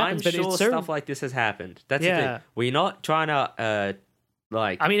like this I'm happens, but sure it's so. stuff like this has happened. That's the Yeah. thing. We're not trying to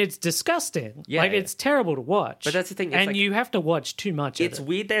like. I mean, it's disgusting. Yeah. Like it's terrible to watch. But that's the thing, it's and like- you have to watch too much. it's of it.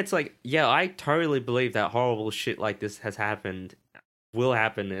 weird that it's like, yeah, I totally believe that horrible shit like this has happened, will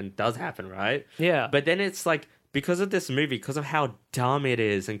happen, and does happen, right? Yeah. But then it's like, because of this movie, because of how dumb it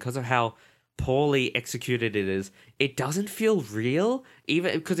is, and because of how poorly executed it is, it doesn't feel real,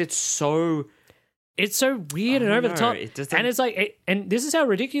 even because it's so. It's so weird I and don't over the know, top. it doesn't- And it's like, and this is how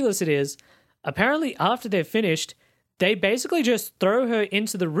ridiculous it is. Apparently, after they're finished, they basically just throw her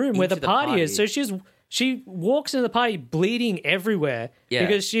into the room where the Into the party is. So party. she walks into the party bleeding everywhere Yeah.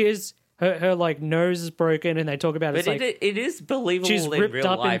 because she is her like nose is broken, and they talk about But it's like it is believable. she's in ripped real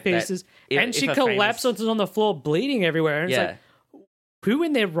up in life that pieces, if- and if she a collapses famous- on the floor bleeding everywhere. And Yeah. it's like, who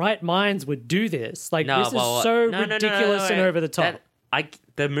in their right minds would do this? Like, No, this is well, so no, ridiculous and wait. over the top.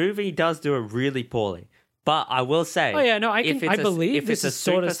 The movie does do it really poorly. But I will say, Oh, yeah, no, I if can- it's I believe if this it's a is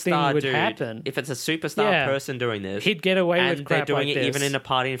sort of thing superstar would dude, happen. If it's a superstar Yeah. person doing this, He'd get away with and crap they're doing like it this. even in a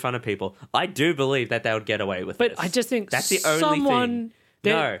party in front of people, I do believe that they would get away with But this. I just think that's the only someone. thing.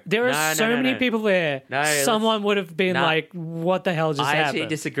 There are No, so no, many no. people there. No, let's- Someone would have been No. like, "What the hell just I actually happened?"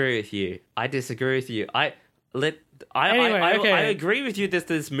 disagree with you. Anyway, okay. I agree with you that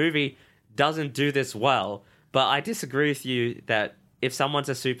this movie doesn't do this well, but I disagree with you that if someone's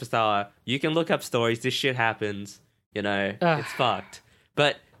a superstar, you can look up stories. This shit happens. You know, it's fucked.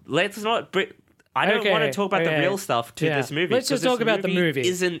 But let's not. I don't want to talk about the real stuff to Yeah. this movie. Let's just 'cause talk this about the movie.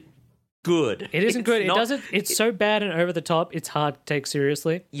 Isn't good. It isn't good. not- It doesn't. It's so bad and over the top. It's hard to take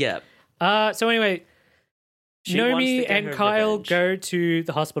seriously. Yeah. So anyway, She wants to Naomi get and her Kyle revenge. go to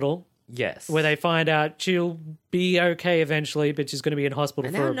the hospital Yes. where they find out she'll be okay eventually, but she's going to be in hospital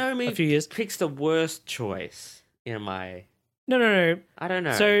and for now Naomi a few years. picks the worst choice. in my. No. I don't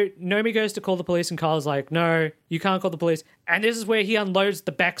know. So Nomi goes to call the police, and Carl's like, "No, you can't call the police." And this is where he unloads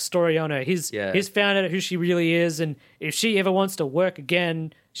the backstory on her. He's found out who she really is, and if she ever wants to work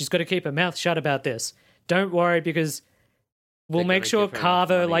again, she's got to keep her mouth shut about this. Don't worry, because we'll make sure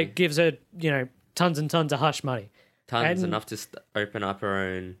Carver like gives her, tons and tons of hush money. Tons enough to open up her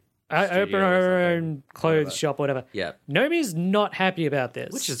own. Open her own clothes shop, whatever. Yeah. Nomi's not happy about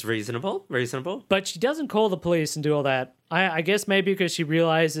this. Which is reasonable. But she doesn't call the police and do all that. I guess maybe because she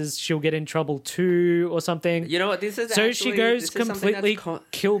realizes she'll get in trouble too or something. You know what? This is she goes completely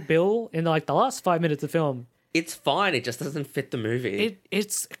Kill Bill in like the last 5 minutes of the film. It's fine. It just doesn't fit the movie.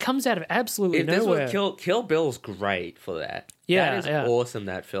 It comes out of absolutely nowhere. Kill Bill's great for that. Yeah, that is awesome.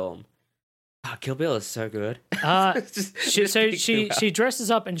 That film. Oh, Kill Bill is so good. She dresses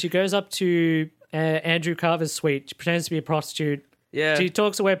up and she goes up to Andrew Carver's suite. She pretends to be a prostitute. Yeah. She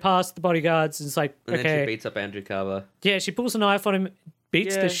talks her way past the bodyguards and it's like, and okay. then she beats up Andrew Carver. Yeah, she pulls a knife on him,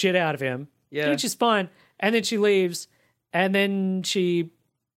 beats the shit out of him. Yeah. Which is fine. And then she leaves. And then she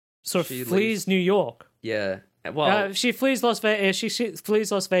flees leaves. New York. Yeah. Well, she flees Las Vegas. She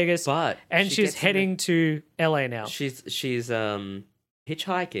flees Las Vegas. But she's heading to LA now. She's hitchhiking.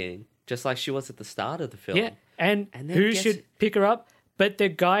 Just like she was at the start of the film. Yeah, and who should pick her up but the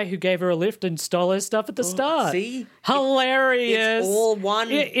guy who gave her a lift and stole her stuff at the start? See? Hilarious. It's all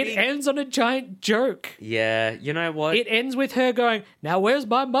one It ends on a giant joke. Yeah, you know what? It ends with her going, "Now where's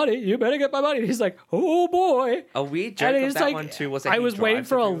my money? You better get my money." And he's like, "Oh boy." A weird joke of that one too was that I was waiting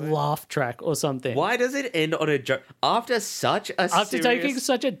for a laugh track or something. Why does it end on a joke? After taking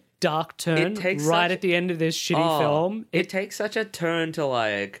such a dark turn at the end of this shitty film. It takes such a turn to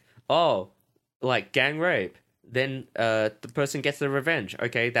like gang rape. Then the person gets their revenge.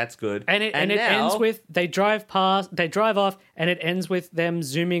 Okay, that's good. And it ends with they drive off, and it ends with them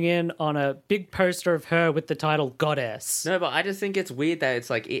zooming in on a big poster of her with the title Goddess. No, but I just think it's weird that it's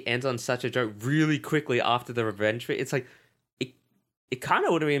like it ends on such a joke really quickly after the revenge. It's like it kind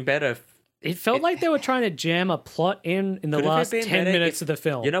of would have been better. It felt like they were trying to jam a plot in the last 10 minutes of the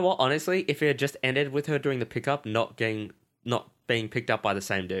film. You know what? Honestly, if it had just ended with her doing the pickup, not being picked up by the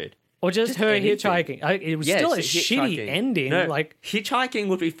same dude. Or just her hitchhiking. It was still a shitty ending. No, hitchhiking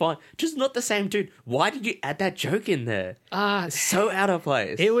would be fine. Just not the same dude. Why did you add that joke in there? So out of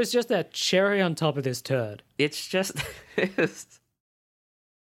place. It was just a cherry on top of this turd. It's just this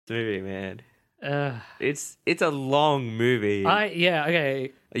movie, man. It's a long movie.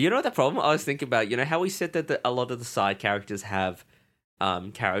 Okay. You know what the problem I was thinking about? You know how we said that a lot of the side characters have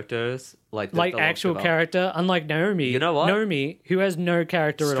characters like actual character, unlike Naomi. You know what? Naomi, who has no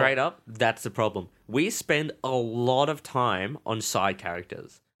character at all. Straight up, that's the problem. We spend a lot of time on side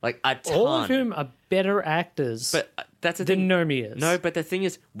characters, like a ton. All of whom are better actors, but that's the than thing. Naomi is. No, but the thing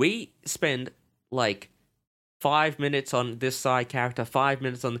is, we spend like 5 minutes on this side character, 5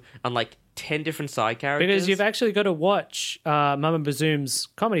 minutes on like 10 different side characters. Because you've actually got to watch Mama Bazoom's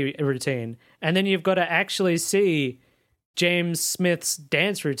comedy routine, and then you've got to actually see James Smith's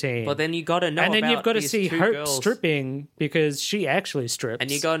dance routine. But then you got to know and then about you've got to see Hope girls. Stripping because she actually strips.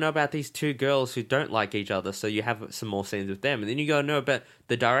 And you got to know about these two girls who don't like each other, so you have some more scenes with them. And then you got to know about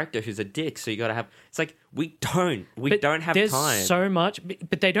the director who's a dick, so you got to have... It's like, we don't have there's time. There's so much,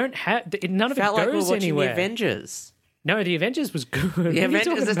 but they don't have... None of it goes like we're watching anywhere. The Avengers. No, the Avengers was good. The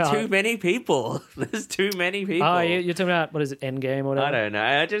Avengers, there's too many people. There's too many people. Oh, you're talking about, what is it, Endgame or whatever? I don't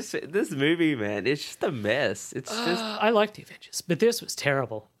know. This movie, man, it's just a mess. It's just... I like the Avengers, but this was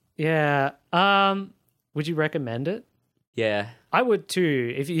terrible. Yeah. Would you recommend it? Yeah. I would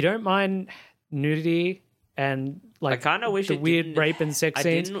too. If you don't mind nudity and like I kind of wish the weird rape and sex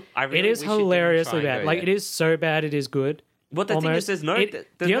scenes, it is hilariously bad. Like, it is so bad, it is good. Well, the thing is, there's no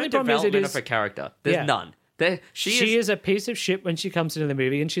development of a character. There's none. She is a piece of shit when she comes into the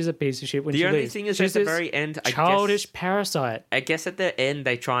movie, and she's a piece of shit when she leaves. The only thing is, at the very end, childish parasite. I guess at the end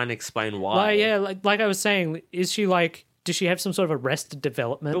they try and explain why. Like I was saying, is she like? Does she have some sort of arrested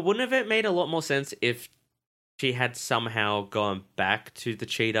development? But wouldn't have it made a lot more sense if she had somehow gone back to the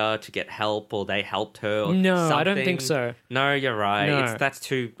cheetah to get help, or they helped her? Or no, something? I don't think so. No, you're right. No. That's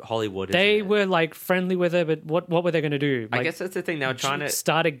too Hollywood. They were like friendly with her, but what were they going to do? Like, I guess that's the thing. They were trying to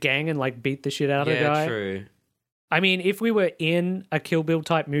start a gang and like beat the shit out of the guy. Yeah, true. I mean, if we were in a Kill Bill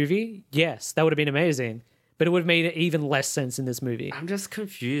type movie, yes, that would have been amazing. But it would have made even less sense in this movie. I'm just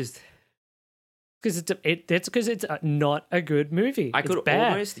confused. Because it's because it's not a good movie. I It's could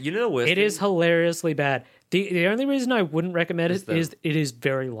bad. almost, you know, the worst It thing? is hilariously bad. The only reason I wouldn't recommend Is it is it is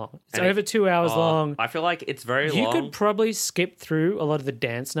very long. It's over 2 hours long. I feel like it's very You long. could probably skip through a lot of the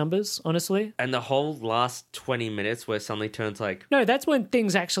dance numbers, honestly. And the whole last 20 minutes where suddenly turns like, No, that's when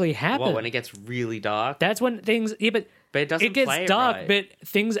things actually happen. what, when it gets really dark? That's when things. Yeah, but But it doesn't it gets play it dark, right. but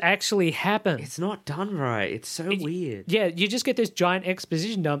things actually happen. It's not done right. It's so weird. Yeah, you just get this giant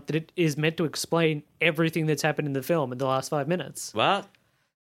exposition dump that it is meant to explain everything that's happened in the film in the last 5 minutes. Well,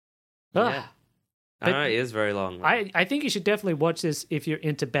 Ugh. yeah. I know it is very long. I think you should definitely watch this if you're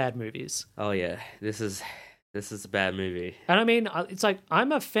into bad movies. Oh yeah, this is a bad movie. And I mean, it's like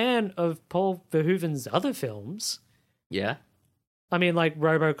I'm a fan of Paul Verhoeven's other films. Yeah. I mean, like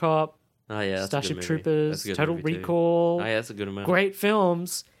RoboCop, Oh yeah. That's a Starship good movie. Troopers, That's a good Total movie too. Recall. Oh yeah, that's a good amount. Great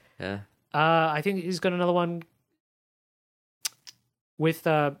films. Yeah. I think he's got another one with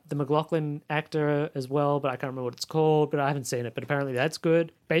the McLaughlin actor as well, but I can't remember what it's called. But I haven't seen it. But apparently that's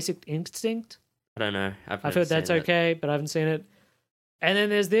good. Basic Instinct. I don't know. I've I've never heard that's seen it. okay, but I haven't seen it. And then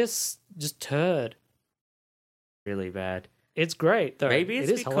there's this just turd. Really bad. It's great though. Maybe it's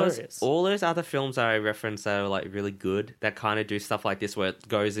it is because hilarious. all those other films that I referenced that are like really good, that kind of do stuff like this, where it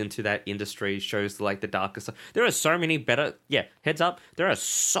goes into that industry, shows like the darker stuff. There are so many better. Yeah, heads up. There are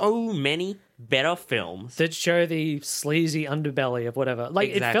so many better films. that show the sleazy underbelly of whatever. Like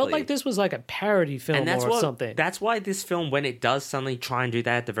it felt Exactly. like this was like a parody film And that's or what something. that's why this film, when it does suddenly try and do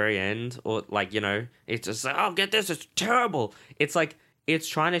that at the very end, or like, you know, it's just like, oh, get this, it's terrible. It's like it's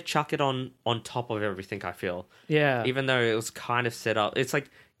trying to chuck it on top of everything, I feel. Yeah. Even though it was kind of set up. It's like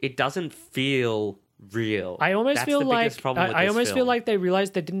it doesn't feel real. I almost That's feel the biggest like problem with I this almost feel film. like they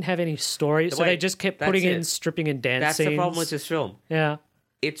realized they didn't have any story, so Wait, they just kept that's putting in it. stripping and dance That's scenes. the problem with this film. Yeah.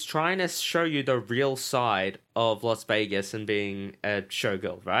 It's trying to show you the real side of Las Vegas and being a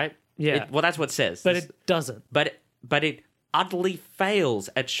showgirl, right? Yeah. Well, that's what it says. But it doesn't. But it utterly fails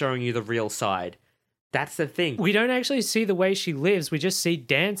at showing you the real side. That's the thing. We don't actually see the way she lives. We just see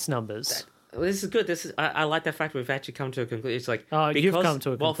dance numbers. Well, this is good. I like the fact we've actually come to a conclusion. It's like, Oh, you've come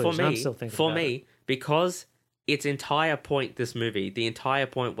to a well, conclusion. for me, I'm still thinking about because its entire point, this movie, the entire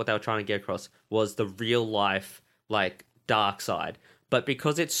point, what they were trying to get across was the real life, like, dark side. But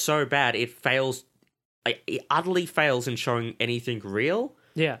because it's so bad, it fails. It utterly fails in showing anything real.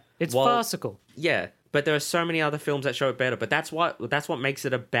 Yeah. It's Well- farcical. Yeah, but there are so many other films that show it better. But that's what makes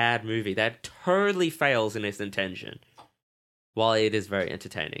it a bad movie. That totally fails in its intention, while it is very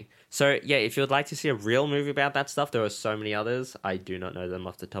entertaining. So yeah, if you would like to see a real movie about that stuff, there are so many others. I do not know them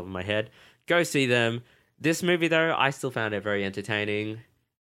off the top of my head. Go see them. This movie, though, I still found it very entertaining.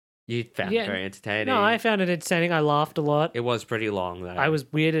 You found it very entertaining. No, I found it entertaining. I laughed a lot. It was pretty long, though. I was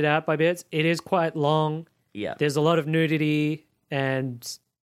weirded out by bits. It is quite long. Yeah. There's a lot of nudity and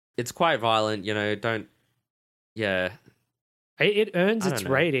It's quite violent, you know, Yeah, it earns I don't its know.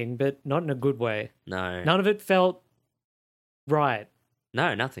 rating, but not in a good way. no. None of it felt right.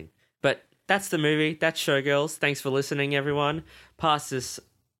 No, nothing. But that's the movie. That's Showgirls. Thanks for listening, everyone. Pass this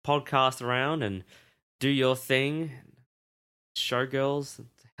podcast around and do your thing. Showgirls,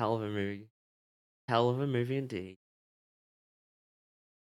 it's a hell of a movie. Hell of a movie indeed.